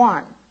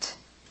want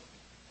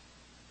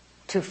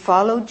to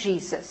follow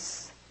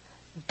Jesus,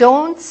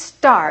 don't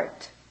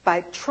start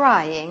by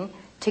trying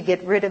to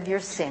get rid of your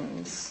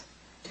sins.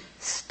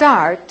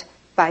 Start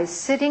by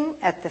sitting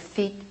at the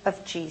feet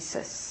of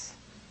Jesus.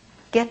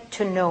 Get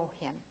to know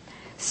him.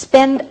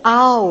 Spend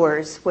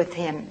hours with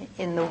him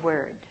in the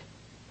Word.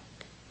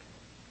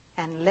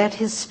 And let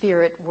his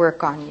Spirit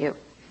work on you."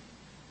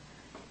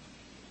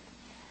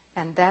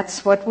 And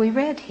that's what we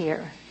read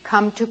here.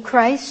 Come to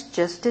Christ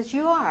just as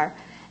you are,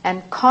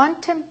 and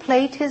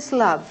contemplate his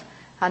love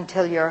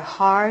until your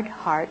hard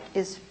heart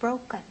is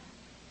broken.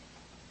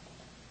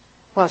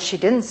 Well, she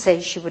didn't say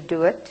she would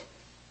do it.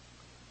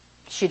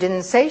 She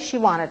didn't say she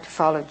wanted to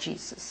follow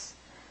Jesus.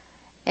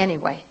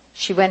 Anyway,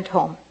 she went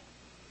home,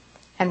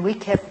 and we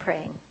kept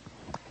praying.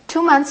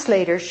 2 months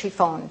later, she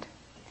phoned.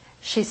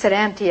 She said,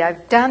 "Auntie,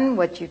 I've done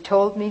what you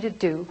told me to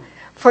do.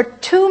 For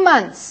 2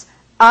 months,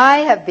 I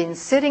have been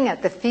sitting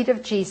at the feet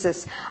of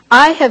Jesus.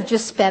 I have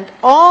just spent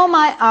all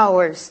my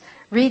hours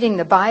reading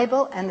the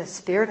Bible and the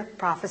Spirit of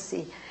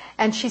prophecy."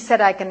 And she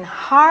said, "I can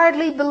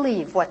hardly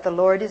believe what the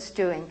Lord is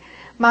doing.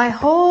 My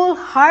whole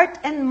heart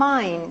and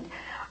mind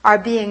are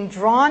being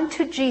drawn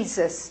to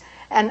Jesus,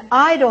 and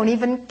I don't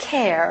even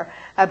care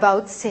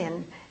about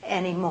sin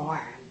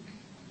anymore."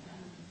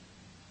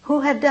 Who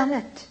had done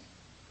it?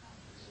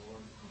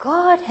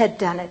 God had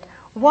done it.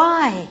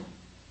 Why?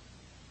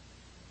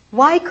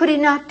 Why could he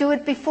not do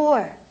it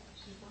before?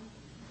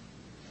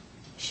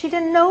 She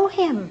didn't know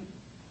him.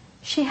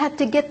 She had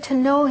to get to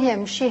know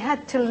him. She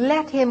had to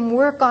let him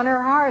work on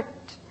her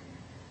heart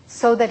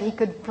so that he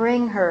could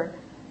bring her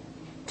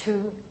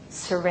to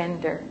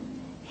surrender.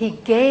 He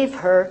gave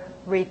her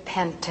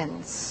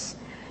repentance.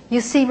 You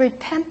see,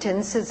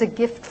 repentance is a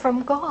gift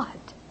from God.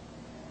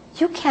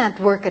 You can't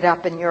work it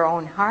up in your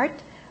own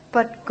heart,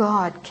 but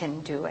God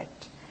can do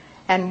it.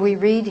 And we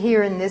read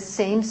here in this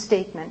same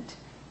statement,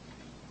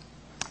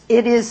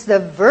 "It is the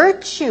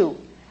virtue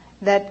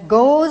that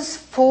goes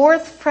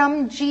forth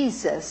from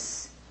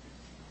Jesus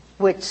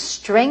which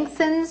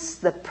strengthens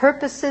the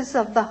purposes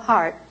of the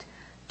heart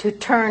to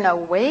turn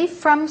away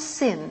from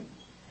sin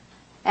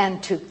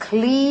and to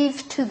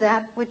cleave to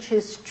that which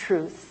is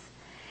truth.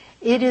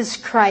 It is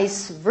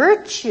Christ's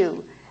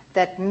virtue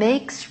that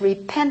makes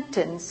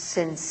repentance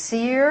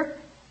sincere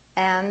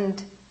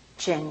and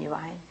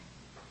genuine."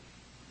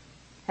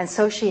 And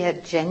so she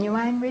had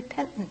genuine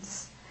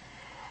repentance.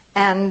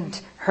 And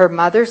her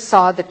mother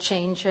saw the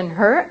change in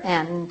her,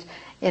 and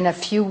in a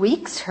few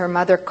weeks her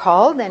mother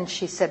called and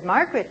she said,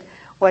 "Margaret,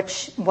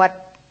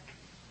 what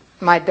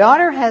my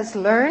daughter has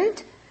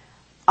learned,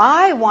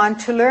 I want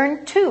to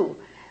learn too.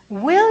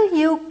 Will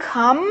you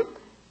come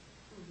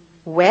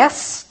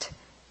west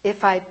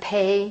if I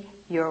pay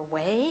your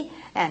way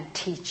and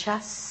teach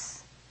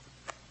us?"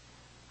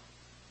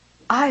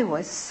 I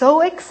was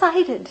so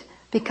excited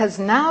because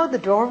now the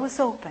door was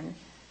open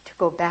to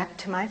go back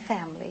to my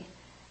family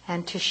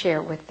and to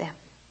share with them.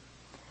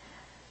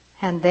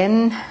 And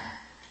then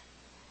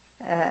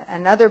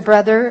another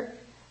brother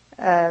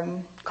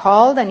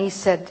called and he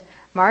said,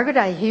 "Margaret,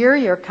 I hear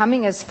you're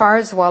coming as far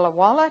as Walla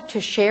Walla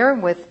to share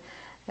with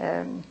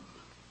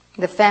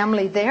the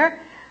family there.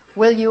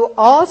 Will you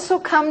also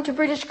come to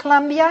British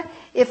Columbia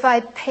if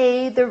I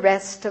pay the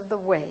rest of the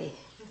way?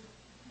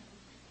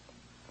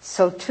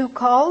 So 2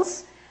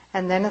 calls,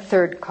 and then a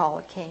 3rd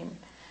call came.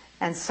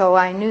 And so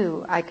I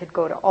knew I could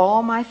go to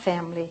all my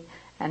family,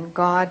 and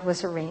God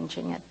was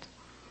arranging it.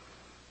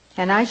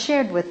 And I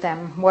shared with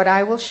them what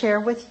I will share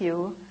with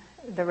you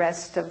the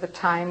rest of the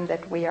time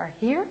that we are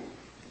here.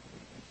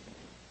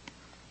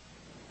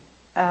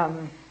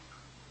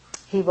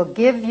 He will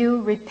give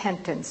you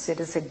repentance. It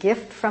is a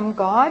gift from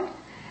God.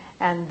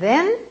 And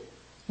then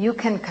you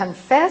can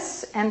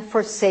confess and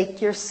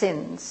forsake your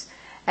sins.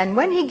 And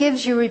when He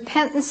gives you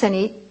repentance and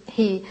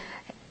He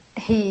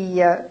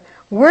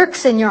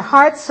works in your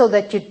heart so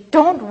that you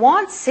don't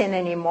want sin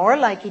anymore,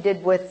 like He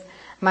did with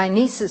my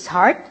niece's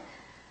heart,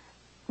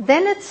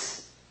 then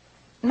it's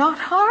not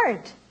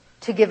hard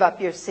to give up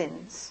your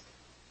sins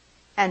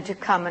and to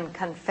come and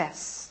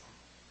confess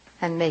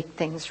and make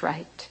things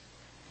right.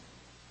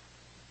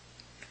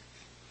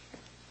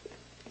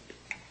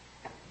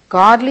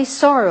 Godly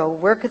sorrow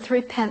worketh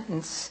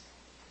repentance.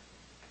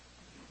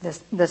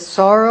 The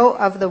sorrow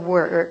of the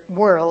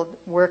world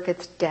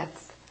worketh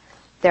death.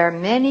 There are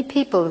many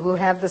people who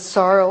have the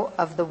sorrow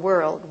of the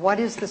world. What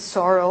is the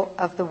sorrow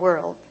of the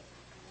world?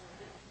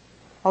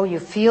 Oh,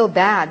 you feel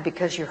bad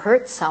because you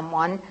hurt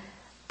someone,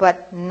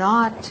 but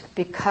not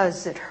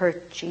because it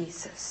hurt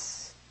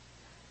Jesus.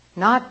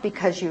 Not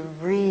because you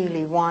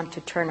really want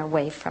to turn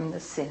away from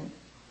the sin.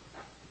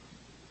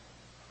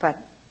 But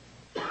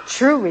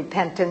true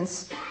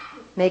repentance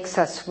makes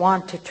us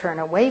want to turn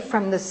away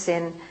from the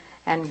sin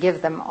and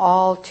give them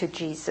all to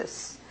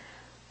Jesus.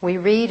 We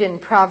read in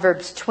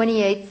Proverbs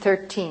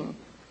 28:13,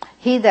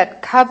 He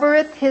that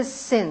covereth his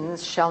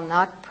sins shall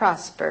not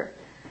prosper,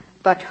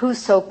 but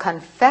whoso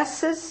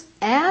confesses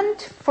and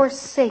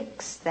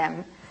forsakes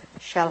them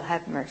shall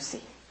have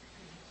mercy.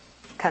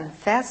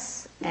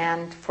 Confess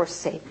and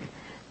forsake.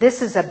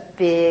 This is a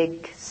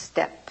big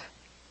step.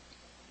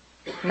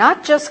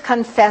 Not just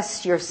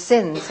confess your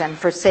sins and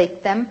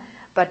forsake them,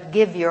 but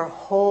give your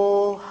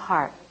whole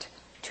heart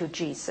to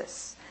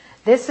Jesus.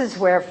 This is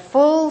where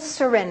full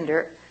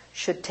surrender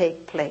should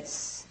take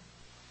place.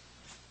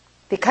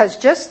 Because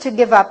just to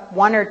give up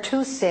 1 or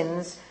 2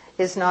 sins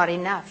is not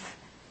enough.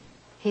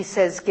 He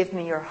says, give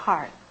me your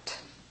heart.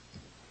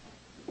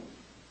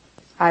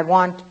 I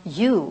want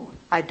you.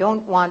 I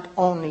don't want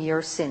only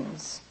your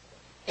sins.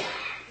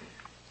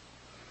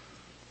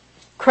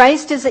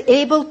 Christ is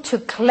able to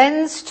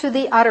cleanse to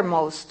the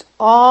uttermost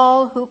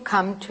all who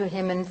come to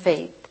Him in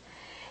faith.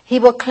 He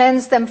will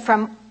cleanse them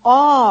from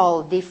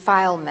all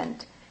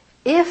defilement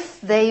if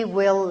they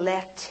will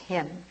let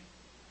Him.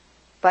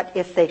 But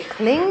if they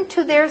cling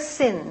to their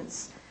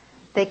sins,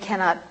 they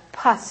cannot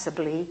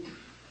possibly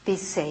be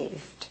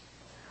saved.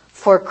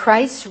 For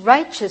Christ's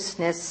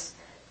righteousness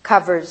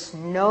covers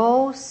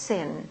no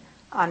sin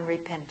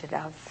unrepented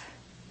of.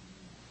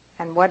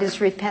 And what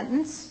is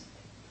repentance?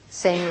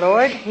 Saying,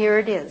 Lord, here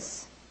it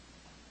is.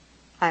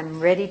 I'm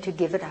ready to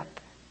give it up.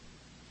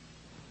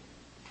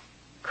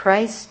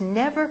 Christ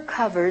never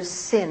covers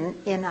sin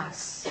in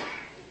us.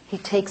 He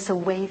takes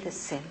away the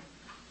sin.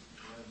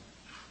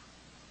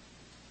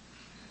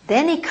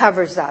 Then He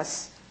covers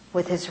us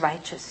with His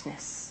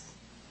righteousness.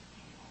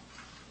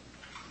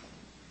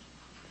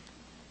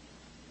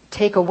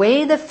 Take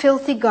away the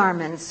filthy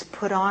garments,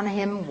 put on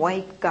Him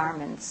white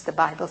garments, the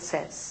Bible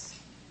says.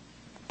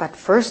 But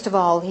first of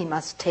all, He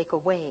must take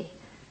away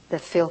the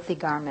filthy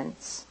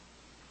garments.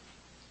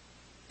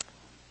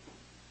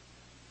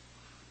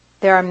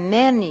 There are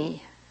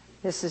many,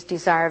 this is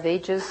Desire of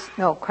Ages,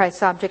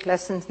 Christ's Object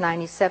Lessons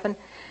 97.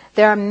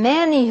 There are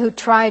many who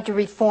try to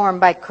reform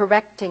by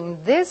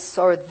correcting this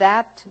or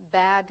that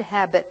bad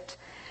habit.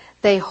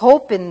 They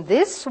hope in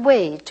this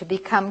way to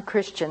become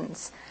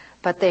Christians,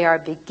 but they are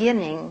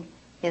beginning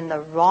in the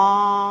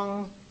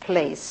wrong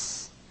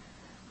place.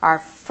 Our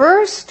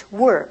first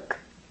work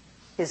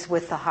is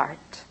with the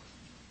heart.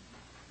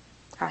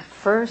 Our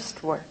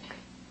first work.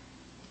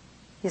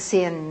 You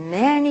see, and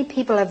many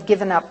people have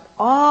given up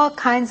all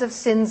kinds of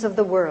sins of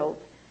the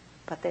world,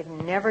 but they've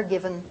never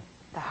given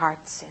the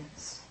heart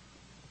sins.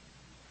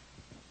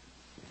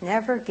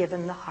 Never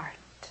given the heart.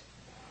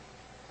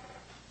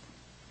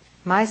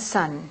 My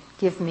son,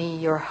 give me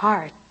your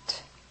heart.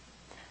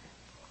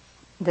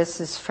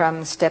 This is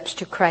from Steps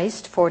to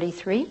Christ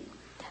 43.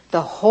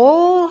 The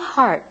whole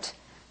heart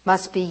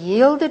must be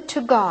yielded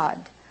to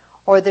God,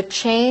 or the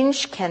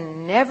change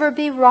can never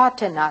be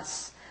wrought in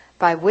us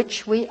by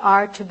which we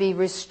are to be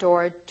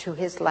restored to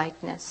His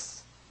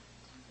likeness.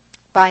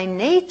 By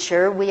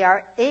nature, we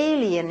are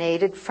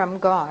alienated from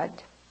God.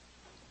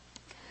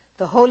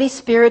 The Holy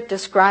Spirit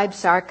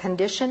describes our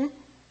condition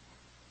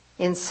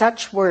in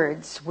such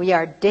words: we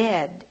are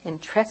dead in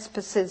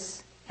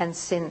trespasses and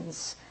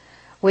sins.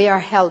 We are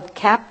held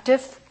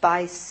captive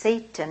by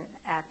Satan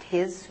at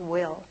his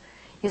will.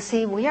 You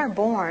see, we are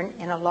born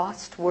in a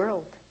lost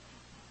world.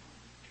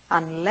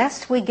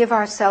 Unless we give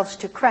ourselves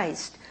to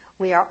Christ,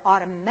 we are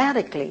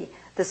automatically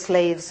the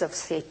slaves of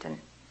Satan.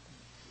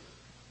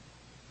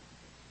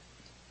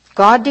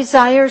 God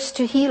desires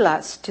to heal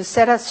us, to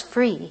set us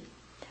free,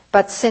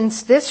 But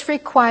since this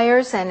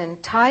requires an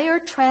entire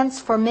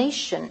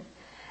transformation,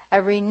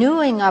 a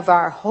renewing of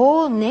our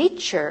whole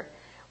nature,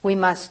 we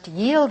must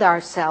yield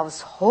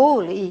ourselves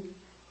wholly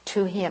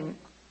to Him.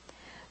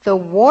 The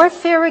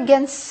warfare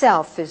against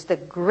self is the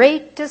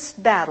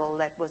greatest battle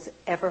that was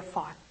ever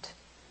fought.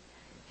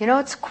 You know,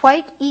 it's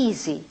quite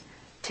easy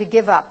to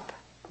give up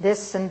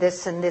this and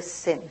this and this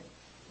sin.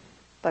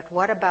 But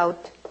what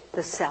about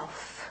the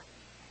self?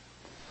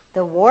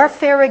 The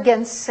warfare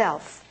against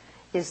self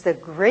is the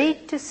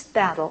greatest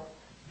battle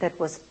that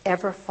was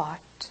ever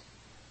fought.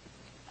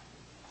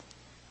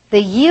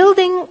 The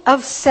yielding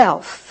of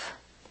self,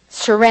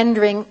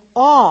 surrendering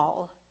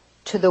all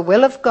to the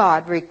will of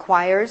God,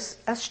 requires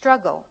a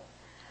struggle.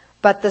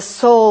 But the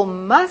soul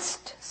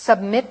must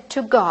submit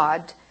to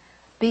God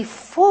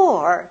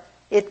before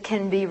it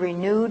can be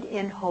renewed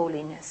in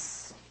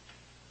holiness.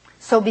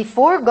 So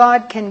before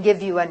God can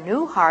give you a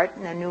new heart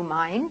and a new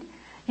mind,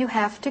 you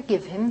have to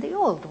give Him the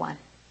old one.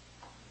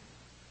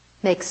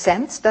 Makes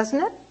sense, doesn't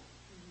it?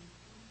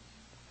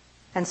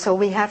 And so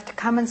we have to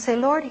come and say,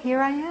 Lord, here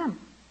I am.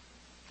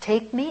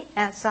 Take me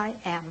as I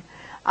am.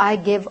 I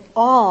give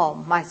all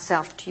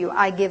myself to you.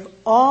 I give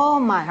all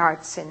my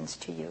heart sins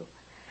to you.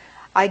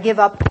 I give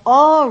up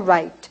all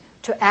right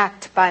to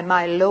act by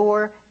my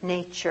lower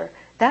nature.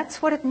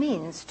 That's what it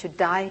means to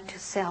die to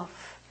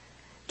self.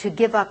 To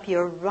give up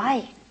your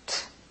right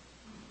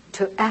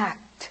to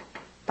act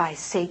by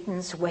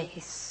Satan's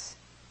ways.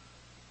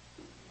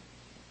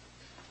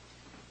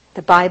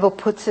 The Bible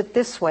puts it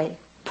this way.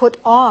 Put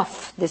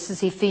off, this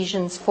is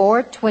Ephesians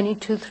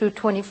 4:22 through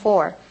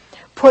 24.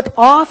 Put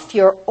off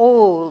your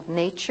old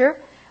nature,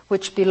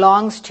 which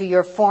belongs to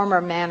your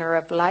former manner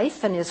of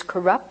life and is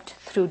corrupt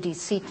through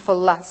deceitful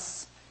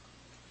lusts.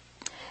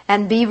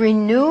 And be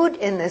renewed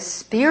in the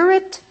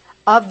spirit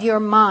of your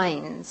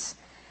minds,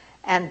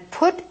 and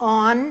put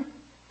on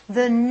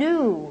the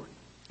new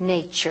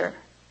nature,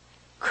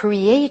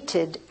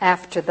 created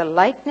after the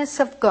likeness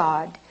of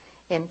God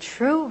in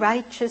true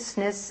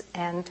righteousness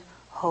and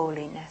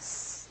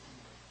holiness.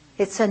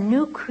 It's a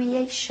new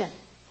creation.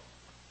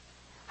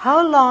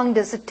 How long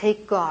does it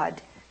take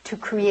God to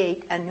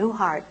create a new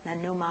heart and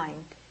a new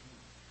mind?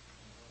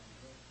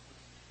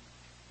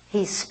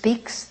 He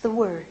speaks the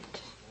word.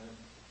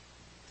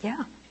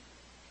 Yeah.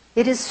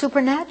 It is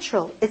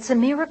supernatural. It's a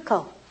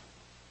miracle.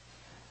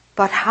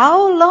 But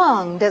how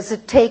long does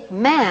it take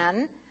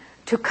man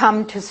to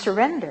come to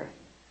surrender?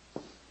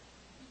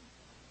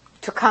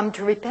 To come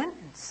to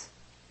repentance?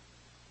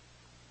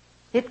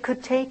 It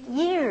could take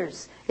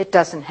years. It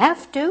doesn't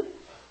have to.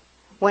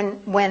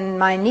 When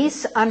my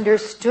niece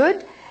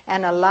understood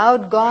and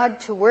allowed God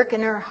to work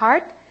in her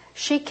heart,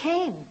 she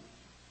came.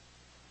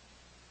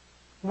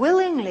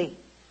 Willingly.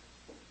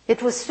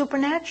 It was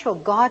supernatural.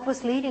 God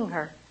was leading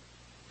her.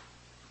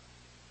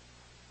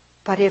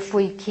 But if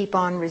we keep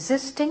on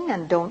resisting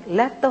and don't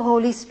let the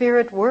Holy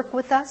Spirit work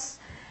with us,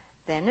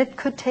 then it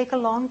could take a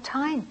long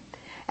time.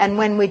 And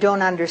when we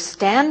don't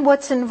understand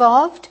what's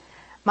involved,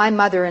 my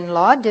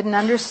mother-in-law didn't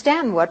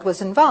understand what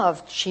was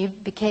involved. She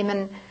became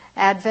an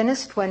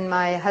Adventist when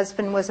my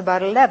husband was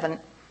about 11.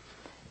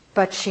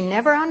 But she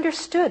never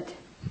understood.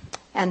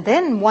 And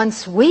then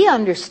once we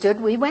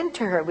understood, we went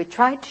to her. We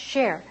tried to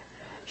share.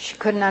 She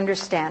couldn't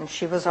understand.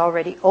 She was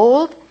already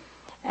old,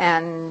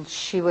 and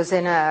she was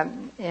in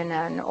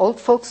an old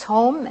folks'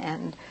 home,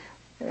 and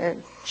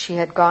she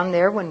had gone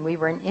there when we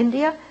were in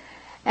India,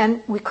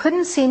 and we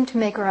couldn't seem to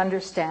make her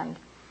understand.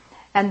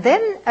 And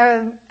then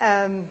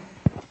a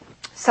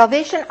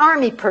Salvation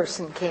Army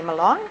person came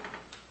along,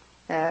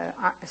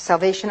 a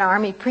Salvation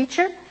Army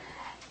preacher,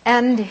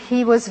 and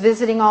he was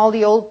visiting all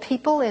the old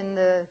people in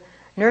the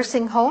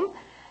nursing home,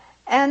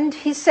 and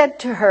he said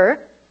to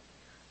her,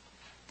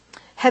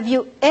 "Have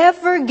you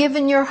ever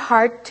given your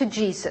heart to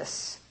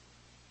Jesus?"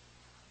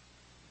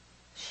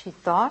 She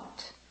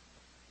thought.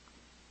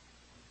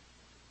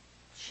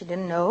 She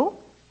didn't know.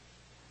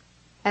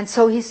 And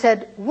so he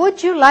said,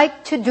 "Would you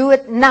like to do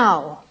it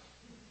now?"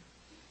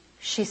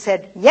 She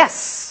said,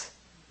 "Yes."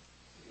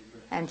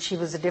 And she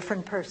was a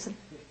different person.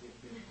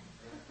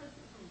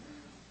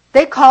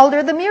 They called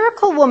her the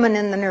miracle woman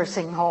in the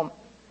nursing home.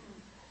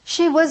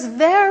 She was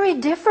very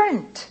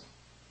different.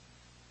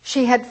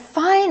 She had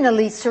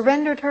finally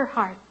surrendered her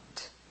heart.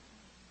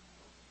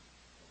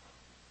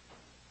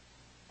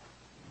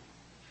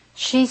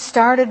 She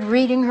started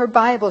reading her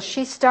Bible.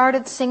 She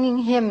started singing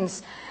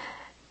hymns.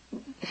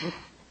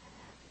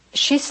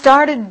 She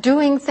started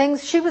doing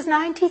things. She was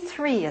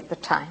 93 at the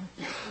time.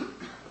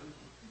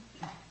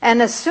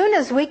 And as soon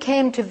as we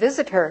came to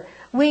visit her,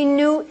 we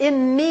knew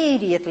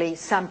immediately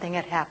something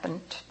had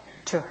happened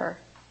to her.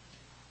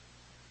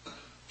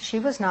 She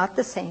was not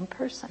the same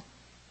person.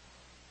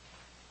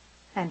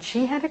 And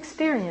she had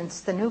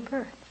experienced the new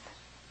birth.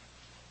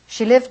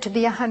 She lived to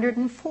be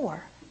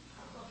 104.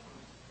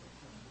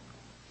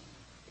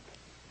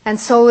 And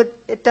so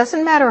it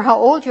doesn't matter how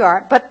old you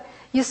are, but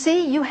you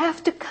see, you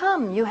have to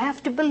come, you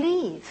have to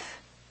believe,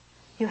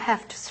 you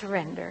have to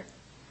surrender.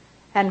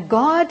 And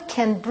God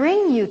can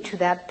bring you to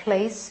that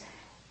place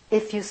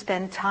if you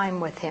spend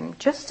time with Him,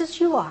 just as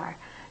you are.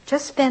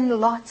 Just spend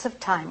lots of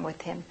time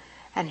with him,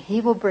 and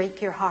he will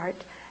break your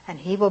heart, and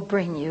he will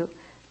bring you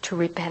to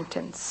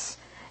repentance.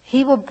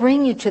 He will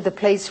bring you to the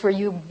place where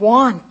you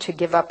want to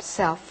give up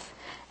self,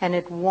 and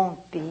it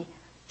won't be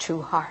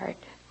too hard.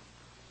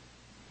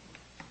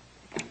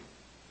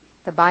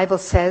 The Bible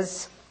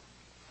says,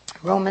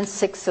 Romans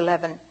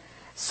 6:11,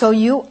 so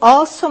you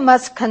also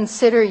must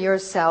consider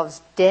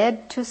yourselves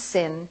dead to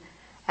sin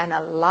and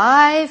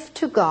alive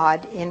to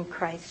God in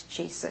Christ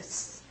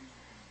Jesus.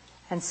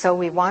 And so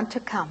we want to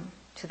come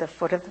to the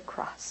foot of the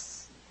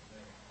cross.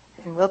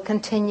 And we'll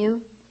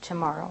continue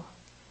tomorrow.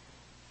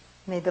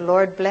 May the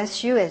Lord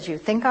bless you as you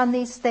think on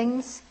these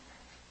things,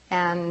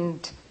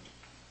 and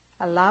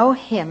allow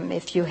him,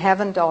 if you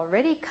haven't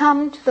already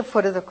come to the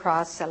foot of the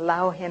cross,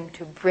 allow him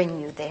to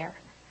bring you there.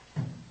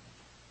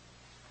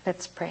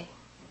 Let's pray.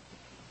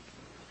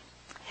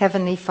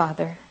 Heavenly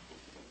Father,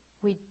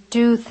 we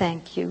do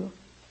thank you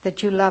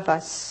that you love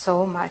us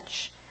so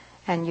much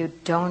and you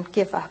don't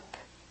give up.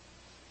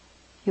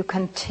 You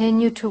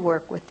continue to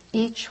work with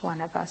each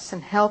one of us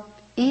and help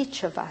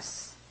each of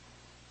us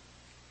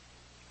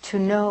to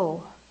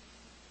know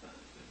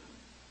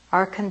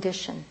our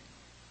condition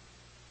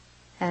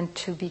and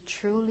to be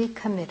truly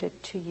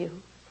committed to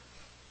you.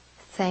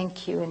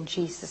 Thank you in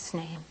Jesus'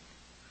 name.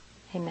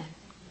 Amen.